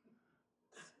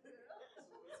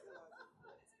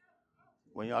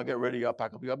 When y'all get ready, y'all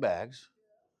pack up your bags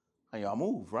and y'all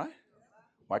move, right?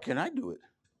 Why can't I do it?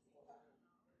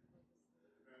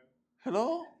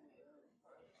 Hello?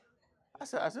 I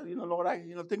said, you know, Lord,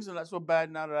 things are not so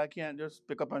bad now that I can't just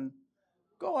pick up and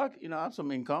go. I have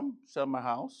some income, sell my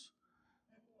house.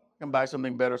 I can buy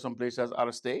something better someplace that's out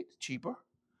of state, cheaper.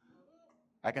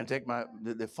 I can take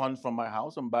the funds from my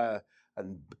house and buy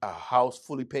a house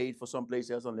fully paid for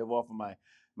someplace else and live off of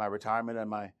my retirement and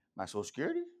my Social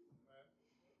Security.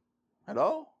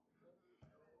 Hello?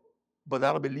 But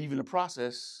that'll be leaving the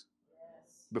process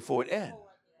before it ends.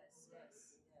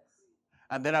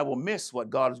 And then I will miss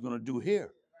what God is going to do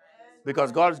here.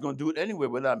 Because God is going to do it anyway,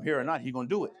 whether I'm here or not, He's going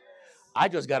to do it. I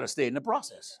just got to stay in the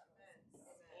process.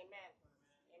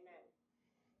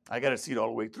 I got to see it all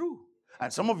the way through.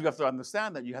 And some of you have to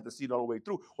understand that you have to see it all the way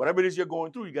through. Whatever it is you're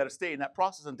going through, you got to stay in that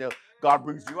process until God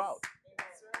brings you out.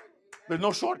 There's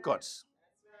no shortcuts.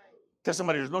 Tell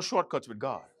somebody there's no shortcuts with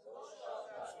God.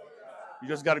 You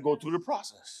just got to go through the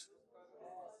process.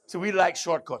 So we like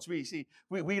shortcuts.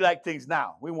 We like things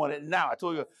now. We want it now. I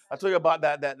told you about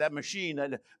that machine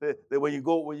that when you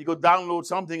go download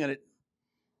something and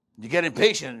you get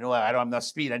impatient. Well, I don't have enough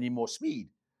speed. I need more speed.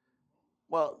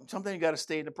 Well, sometimes you got to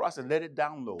stay in the process. Let it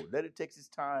download. Let it take its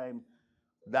time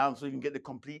down so you can get the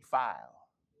complete file.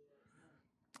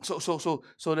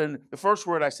 So then the first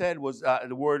word I said was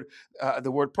the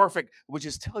word perfect, which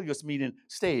is teleos, meaning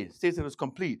stay till it's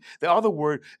complete. The other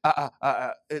word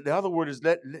is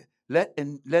let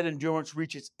endurance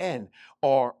reach its end,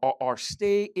 or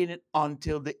stay in it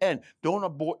until the end. Don't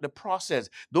abort the process.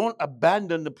 Don't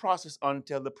abandon the process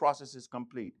until the process is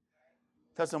complete.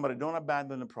 Tell somebody, don't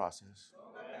abandon the process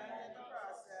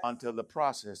until the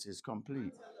process is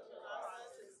complete.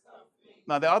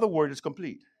 Now the other word is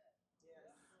complete.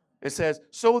 It says,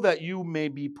 so that you may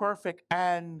be perfect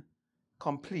and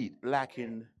complete,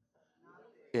 lacking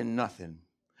in nothing.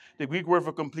 The Greek word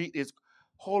for complete is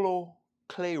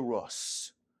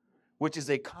holokleros, which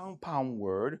is a compound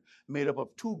word made up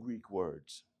of 2 Greek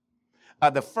words.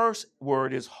 The first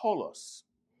word is holos,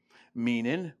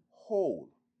 meaning whole.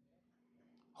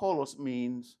 Holos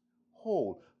means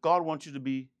whole. God wants you to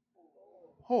be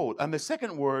whole. And the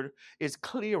second word is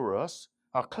kleros,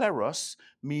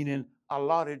 meaning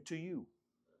allotted to you.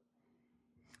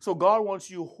 So God wants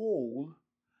you whole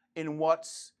in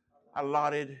what's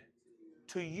allotted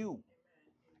to you.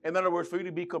 In other words, for you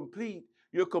to be complete,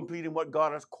 you're complete in what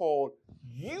God has called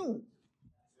you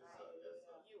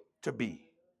to be.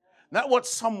 Not what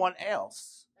someone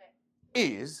else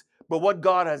is, but what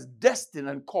God has destined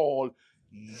and called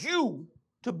you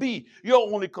to be.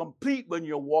 You're only complete when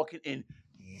you're walking in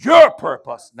your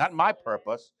purpose, not my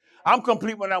purpose. I'm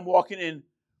complete when I'm walking in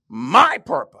my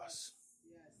purpose.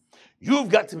 You've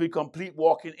got to be complete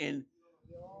walking in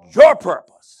your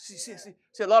purpose.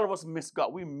 See, a lot of us miss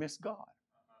God. We miss God.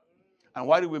 And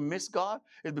why do we miss God?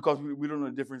 It's because we don't know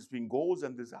the difference between goals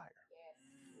and desire.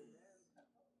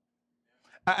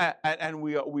 And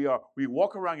we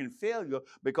walk around in failure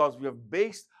because we have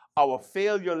based our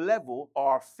failure level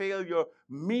or our failure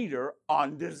meter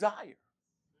on desire.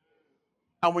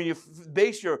 And when you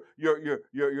base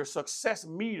your success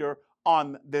meter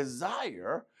on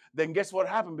desire, then guess what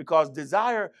happened? Because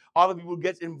desire, all of you will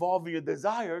get involved in your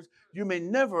desires, you may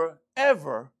never,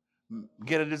 ever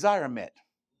get a desire met.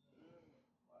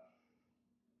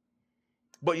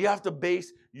 But you have to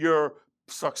base your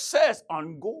success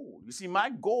on goal. You see,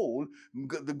 my goal,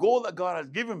 the goal that God has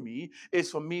given me is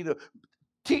for me to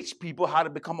teach people how to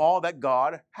become all that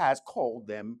God has called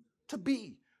them to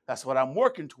be. That's what I'm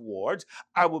working towards.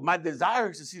 My desire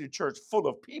is to see the church full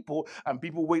of people and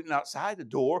people waiting outside the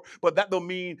door. But that don't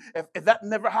mean, if that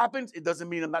never happens, it doesn't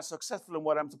mean I'm not successful in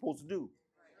what I'm supposed to do.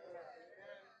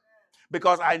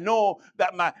 Because I know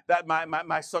that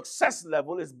my success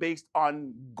level is based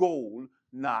on goal,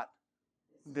 not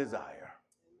desire.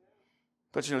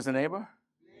 Touch your neighbor.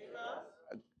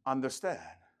 Understand.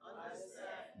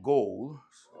 Goals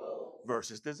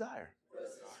versus desire.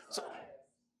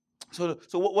 So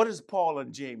what is Paul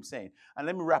and James saying? And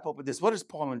let me wrap up with this. What is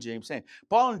Paul and James saying?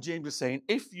 Paul and James are saying,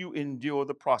 if you endure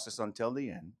the process until the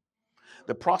end,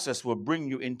 the process will bring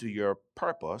you into your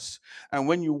purpose. And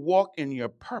when you walk in your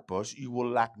purpose, you will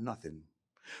lack nothing.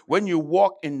 When you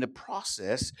walk in the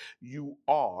process, you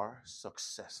are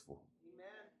successful.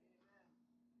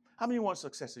 How many want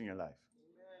success in your life?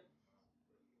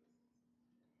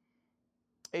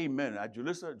 Amen.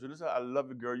 Julissa, I love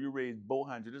you, girl. You raised both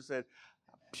hands. Julissa said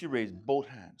she raised both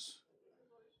hands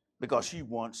because she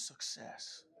wants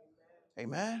success.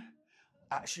 Amen.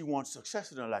 She wants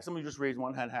success in her life. Some of you just raised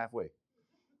one hand halfway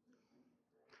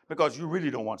because you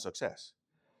really don't want success.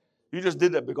 You just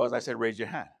did that because I said raise your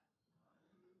hand.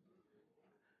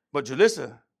 But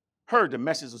Julissa heard the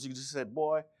message, so she just said,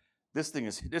 "Boy, this thing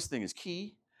is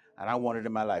key, and I want it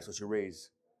in my life." So she raised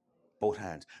both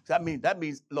hands. So that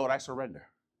means, Lord, I surrender.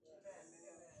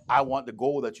 I want the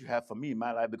goal that you have for me in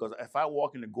my life, because if I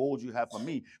walk in the goals you have for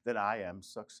me, then I am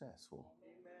successful.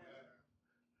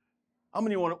 How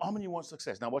many want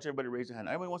success? Now watch everybody raise your hand.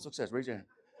 Everybody wants success. Raise your hand.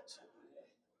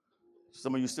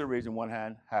 Some of you still raising one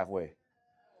hand halfway.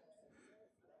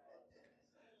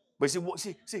 But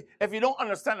see, if you don't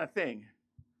understand a thing,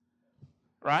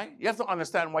 right? You have to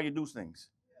understand why you do things.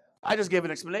 I just gave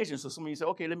an explanation, so some of you say,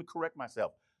 okay, let me correct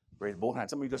myself. Raise both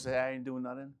hands. Some of you just say, I ain't doing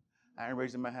nothing. I ain't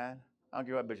raising my hand. I don't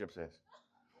care what Bishop says.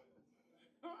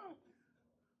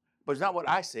 But it's not what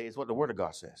I say, it's what the Word of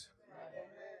God says.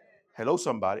 Hello,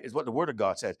 somebody. It's what the Word of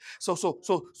God says.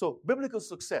 So biblical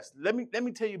success. Let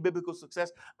me tell you biblical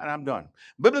success, and I'm done.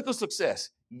 Biblical success,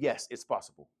 yes, it's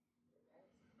possible.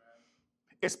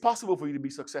 It's possible for you to be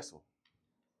successful.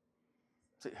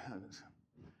 See,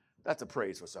 that's a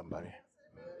praise for somebody.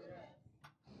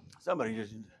 Somebody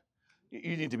just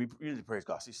you need to praise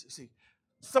God. See,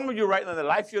 some of you right now, the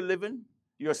life you're living,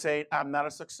 you're saying, I'm not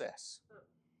a success.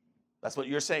 That's what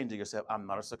you're saying to yourself. I'm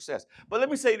not a success. But let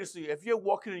me say this to you. If you're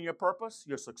walking in your purpose,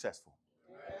 you're successful.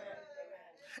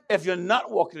 If you're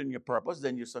not walking in your purpose,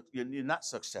 then you're not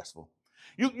successful.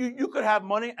 You could have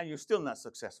money and you're still not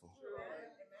successful.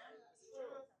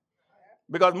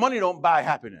 Because money don't buy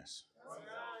happiness.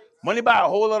 Money buy a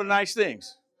whole lot of nice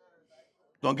things.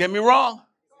 Don't get me wrong.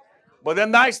 But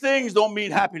them nice things don't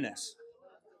mean happiness.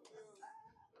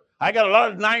 I got a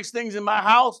lot of nice things in my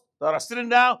house that are sitting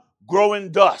down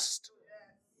growing dust.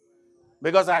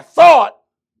 Because I thought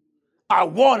I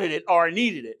wanted it or I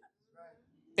needed it.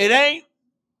 It ain't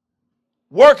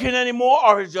working anymore,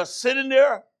 or it's just sitting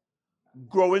there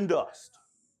growing dust.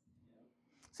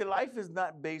 See, life is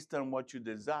not based on what you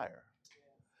desire.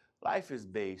 Life is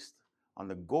based on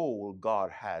the goal God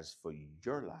has for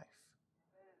your life.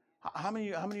 How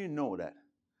many of you know that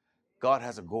God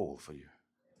has a goal for you?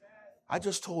 I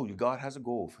just told you God has a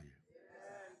goal for you.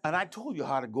 And I told you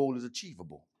how the goal is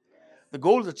achievable. The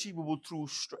goal is achievable through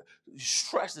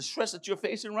stress. The stress that you're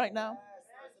facing right now,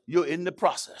 you're in the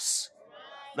process.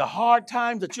 The hard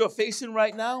times that you're facing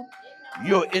right now,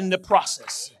 you're in the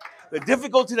process. The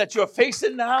difficulty that you're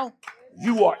facing now,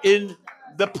 you are in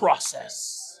the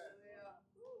process.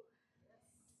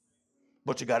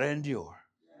 But you got to endure.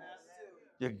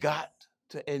 You got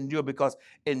to endure, because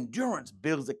endurance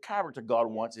builds the character God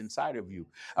wants inside of you.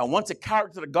 And once the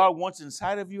character that God wants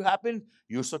inside of you happens,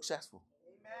 you're successful.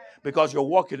 Because you're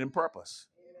walking in purpose.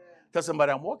 Tell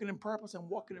somebody, I'm walking in purpose. I'm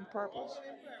walking in purpose.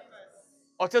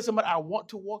 Or tell somebody, I want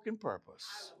to walk in purpose.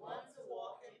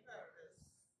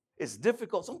 It's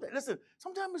difficult. Listen,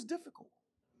 sometimes it's difficult.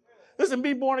 Listen,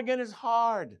 being born again is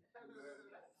hard.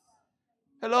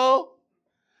 Hello?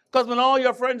 Because when all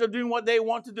your friends are doing what they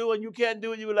want to do and you can't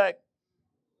do it, you're like,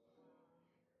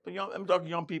 I'm talking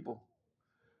young people.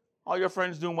 All your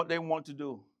friends doing what they want to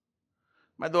do.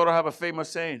 My daughter have a famous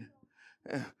saying.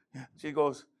 She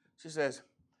says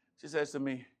to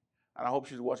me, and I hope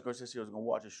she's watching because she said she was going to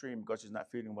watch a stream because she's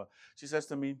not feeling well. She says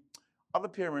to me, other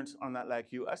parents are not like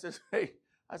you. I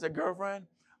said, girlfriend,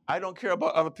 I don't care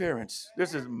about other parents.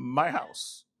 This is my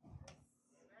house.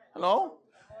 Hello?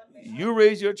 You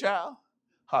raise your child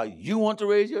how you want to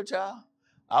raise your child.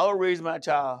 I'll raise my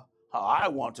child how I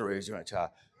want to raise my child.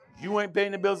 You ain't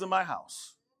paying the bills in my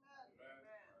house.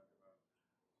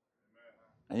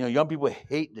 And young people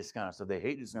hate this kind of stuff. They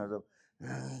hate this kind of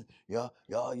stuff.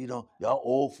 Y'all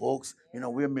old folks,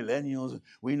 we're millennials.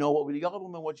 We know what y'all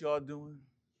don't know what y'all doing.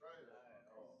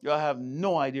 Y'all have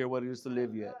no idea what it is to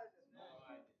live yet.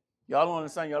 Y'all don't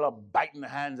understand. Y'all are biting the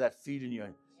hands that feeding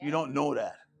you. You don't know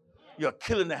that. You're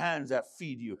killing the hands that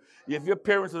feed you. If your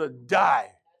parents were to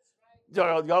die,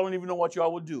 y'all don't even know what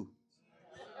y'all would do.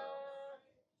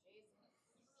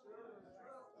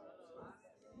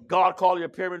 God called your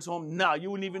parents home now.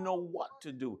 You wouldn't even know what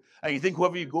to do. And you think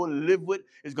whoever you go live with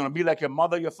is going to be like your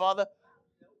mother, your father?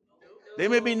 They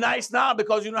may be nice now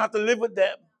because you don't have to live with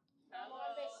them.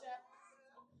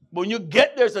 But when you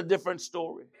get there, it's a different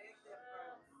story.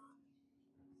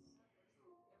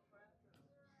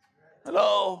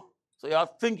 Hello? So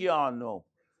y'all think y'all know.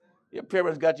 Your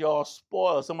parents got you all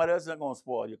spoiled. Somebody else is not going to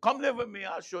spoil you. Come live with me.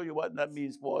 I'll show you what that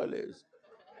means spoil is.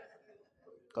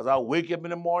 Because I'll wake you up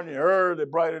in the morning early,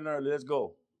 bright and early. Let's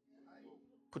go.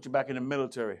 Put you back in the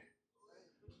military.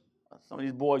 Some of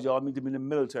these boys, y'all need to be in the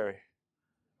military.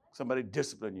 Somebody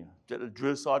discipline you. Get a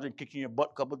drill sergeant kicking your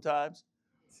butt a couple of times.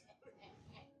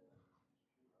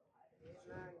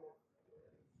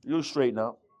 You'll straighten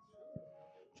up.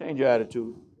 Change your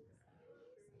attitude.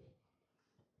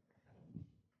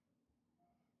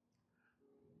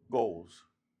 Goals.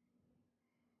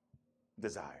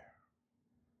 Desire.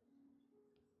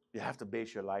 You have to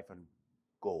base your life on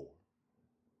goal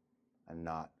and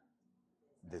not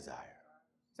desire.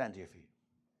 Stand to your feet.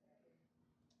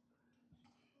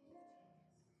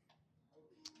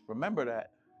 Remember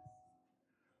that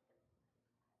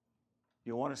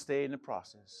you want to stay in the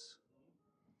process.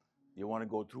 You want to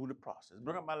go through the process.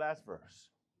 Bring up my last verse.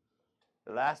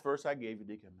 The last verse I gave you,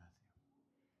 Deacon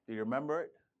Matthew. Do you remember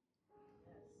it?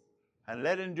 And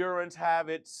let endurance have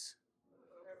its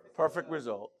perfect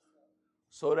result,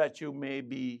 so that you may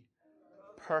be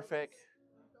perfect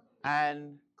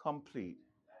and complete,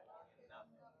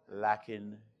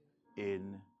 lacking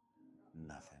in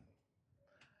nothing.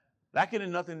 Lacking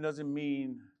in nothing doesn't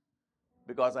mean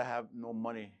because I have no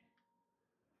money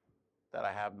that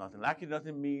I have nothing. Lacking in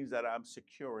nothing means that I'm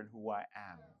secure in who I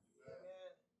am.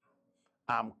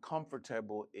 I'm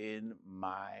comfortable in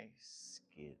my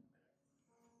skin.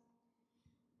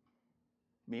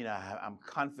 I'm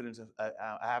confident. I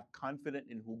have confidence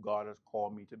in who God has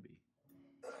called me to be.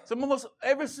 Some of us,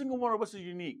 every single one of us is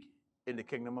unique in the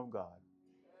kingdom of God.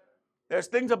 There's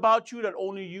things about you that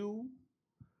only you,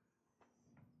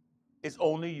 it's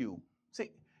only you.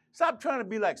 See, stop trying to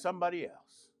be like somebody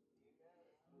else.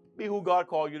 Be who God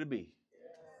called you to be.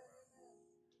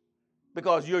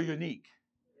 Because you're unique.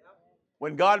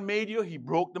 When God made you, he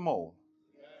broke the mold.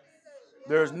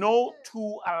 There's no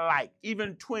two alike.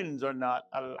 Even twins are not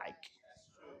alike.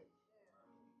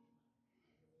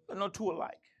 There's no two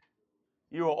alike.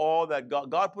 You are all that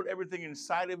God put everything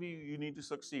inside of you. You need to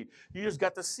succeed. You just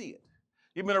got to see it.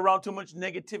 You've been around too much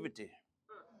negativity.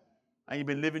 And you've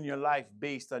been living your life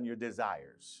based on your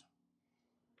desires.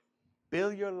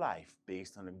 Build your life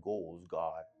based on the goals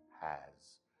God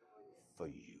has for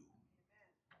you.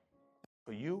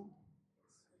 For you,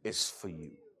 it's for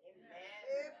you.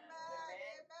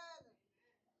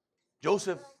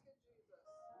 Joseph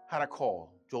had a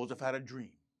call. Joseph had a dream.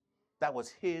 That was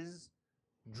his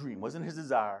dream. It wasn't his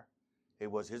desire.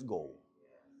 It was his goal.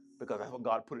 Because that's what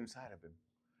God put inside of him.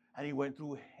 And he went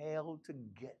through hell to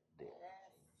get there.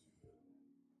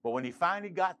 But when he finally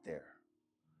got there,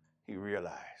 he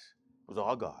realized it was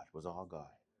all God. It was all God.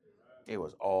 It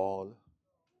was all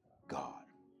God.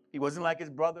 He wasn't like his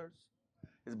brothers.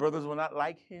 His brothers were not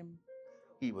like him.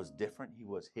 He was different. He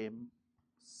was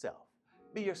himself.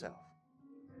 Be yourself.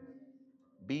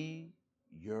 Be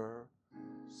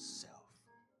yourself.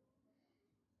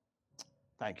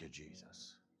 Thank you,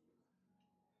 Jesus.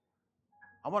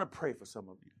 I want to pray for some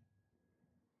of you.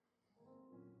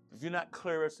 If you're not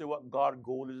clear as to what God's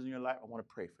goal is in your life, I want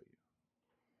to pray for you.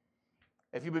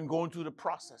 If you've been going through the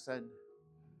process and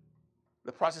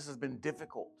The process has been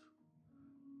difficult.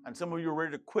 And some of you are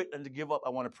ready to quit and to give up. I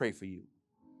want to pray for you.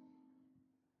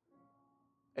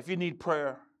 If you need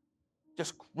prayer,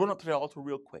 just run up to the altar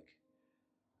real quick.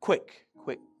 Quick.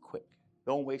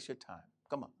 Don't waste your time.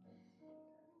 Come on.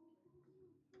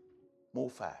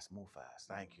 Move fast.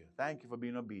 Thank you. Thank you for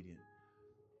being obedient.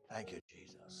 Thank you,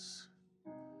 Jesus.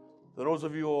 For those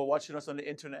of you who are watching us on the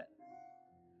internet,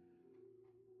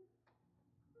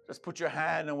 just put your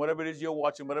hand on whatever it is you're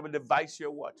watching, whatever device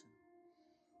you're watching,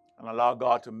 and allow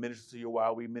God to minister to you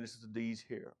while we minister to these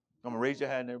here. Come on, raise your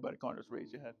hand, everybody. Come on, just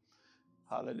raise your hand.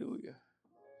 Hallelujah.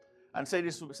 And say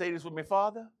this with me,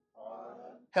 Father.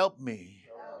 Help me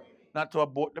not to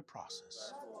abort the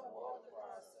process.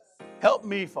 Help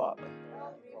me, Father,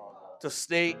 to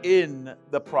stay in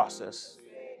the process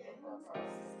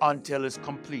until it's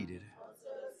completed.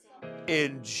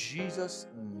 In Jesus'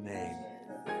 name.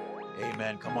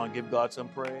 Amen. Come on, give God some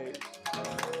praise.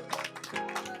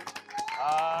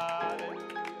 Hallelujah.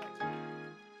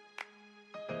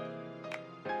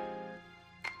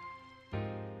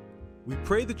 We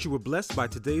pray that you were blessed by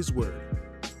today's word.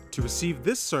 To receive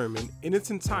this sermon in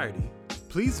its entirety,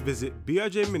 please visit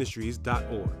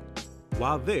brjministries.org.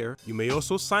 While there, you may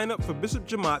also sign up for Bishop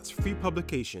Jamaat's free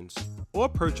publications or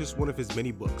purchase one of his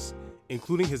many books,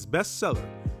 including his bestseller,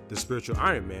 The Spiritual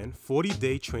Iron Man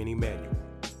 40-Day Training Manual.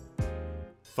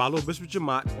 Follow Bishop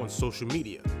Jamaat on social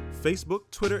media,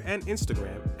 Facebook, Twitter, and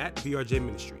Instagram at BRJ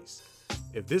Ministries.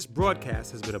 If this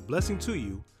broadcast has been a blessing to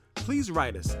you, please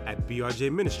write us at BRJ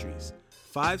Ministries,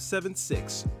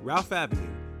 576 Ralph Avenue,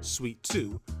 Suite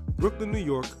 2, Brooklyn, New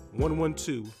York,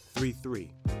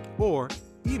 11233, or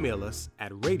email us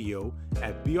at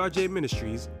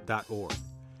radio@brjministries.org.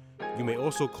 You may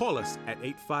also call us at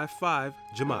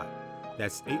 855-JAMAAT.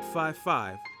 That's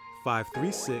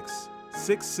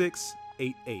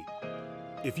 855-536-6688.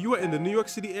 If you are in the New York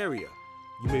City area,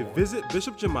 you may visit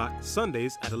Bishop Jamaat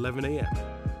Sundays at 11 a.m.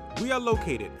 We are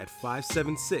located at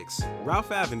 576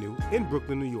 Ralph Avenue in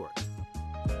Brooklyn, New York.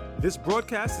 This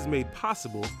broadcast is made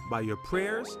possible by your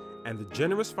prayers and the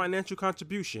generous financial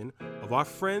contribution of our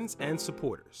friends and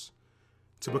supporters.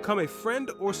 To become a friend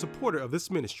or supporter of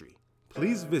this ministry,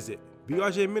 please visit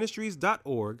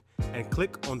brjministries.org and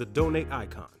click on the donate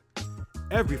icon.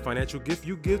 Every financial gift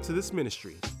you give to this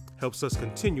ministry helps us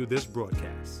continue this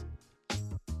broadcast.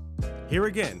 Here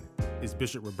again is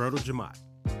Bishop Roberto Jamaat.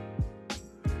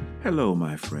 Hello,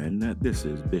 my friend. This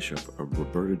is Bishop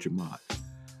Roberto Jamaat.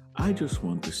 I just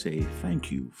want to say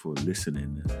thank you for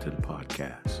listening to the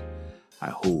podcast. I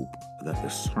hope that the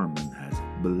sermon has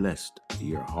blessed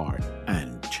your heart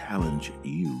and challenged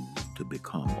you to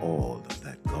become all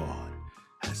that God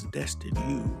has destined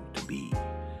you to be.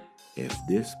 If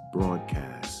this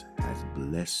broadcast has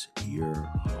blessed your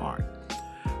heart,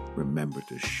 remember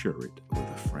to share it with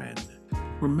a friend.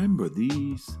 Remember,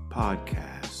 these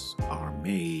podcasts are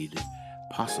made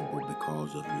possible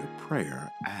because of your prayer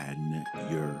and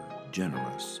your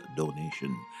generous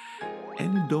donation.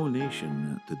 Any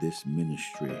donation to this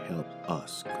ministry helps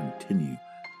us continue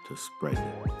to spread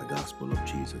the gospel of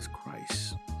Jesus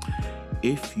Christ.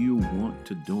 If you want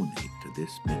to donate to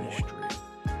this ministry,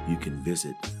 you can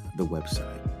visit the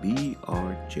website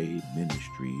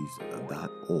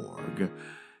brjministries.org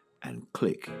and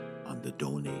click on the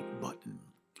donate button.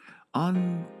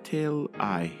 Until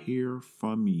I hear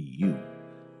from you,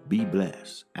 be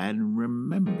blessed and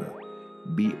remember,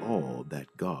 be all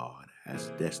that God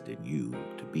has destined you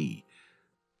to be.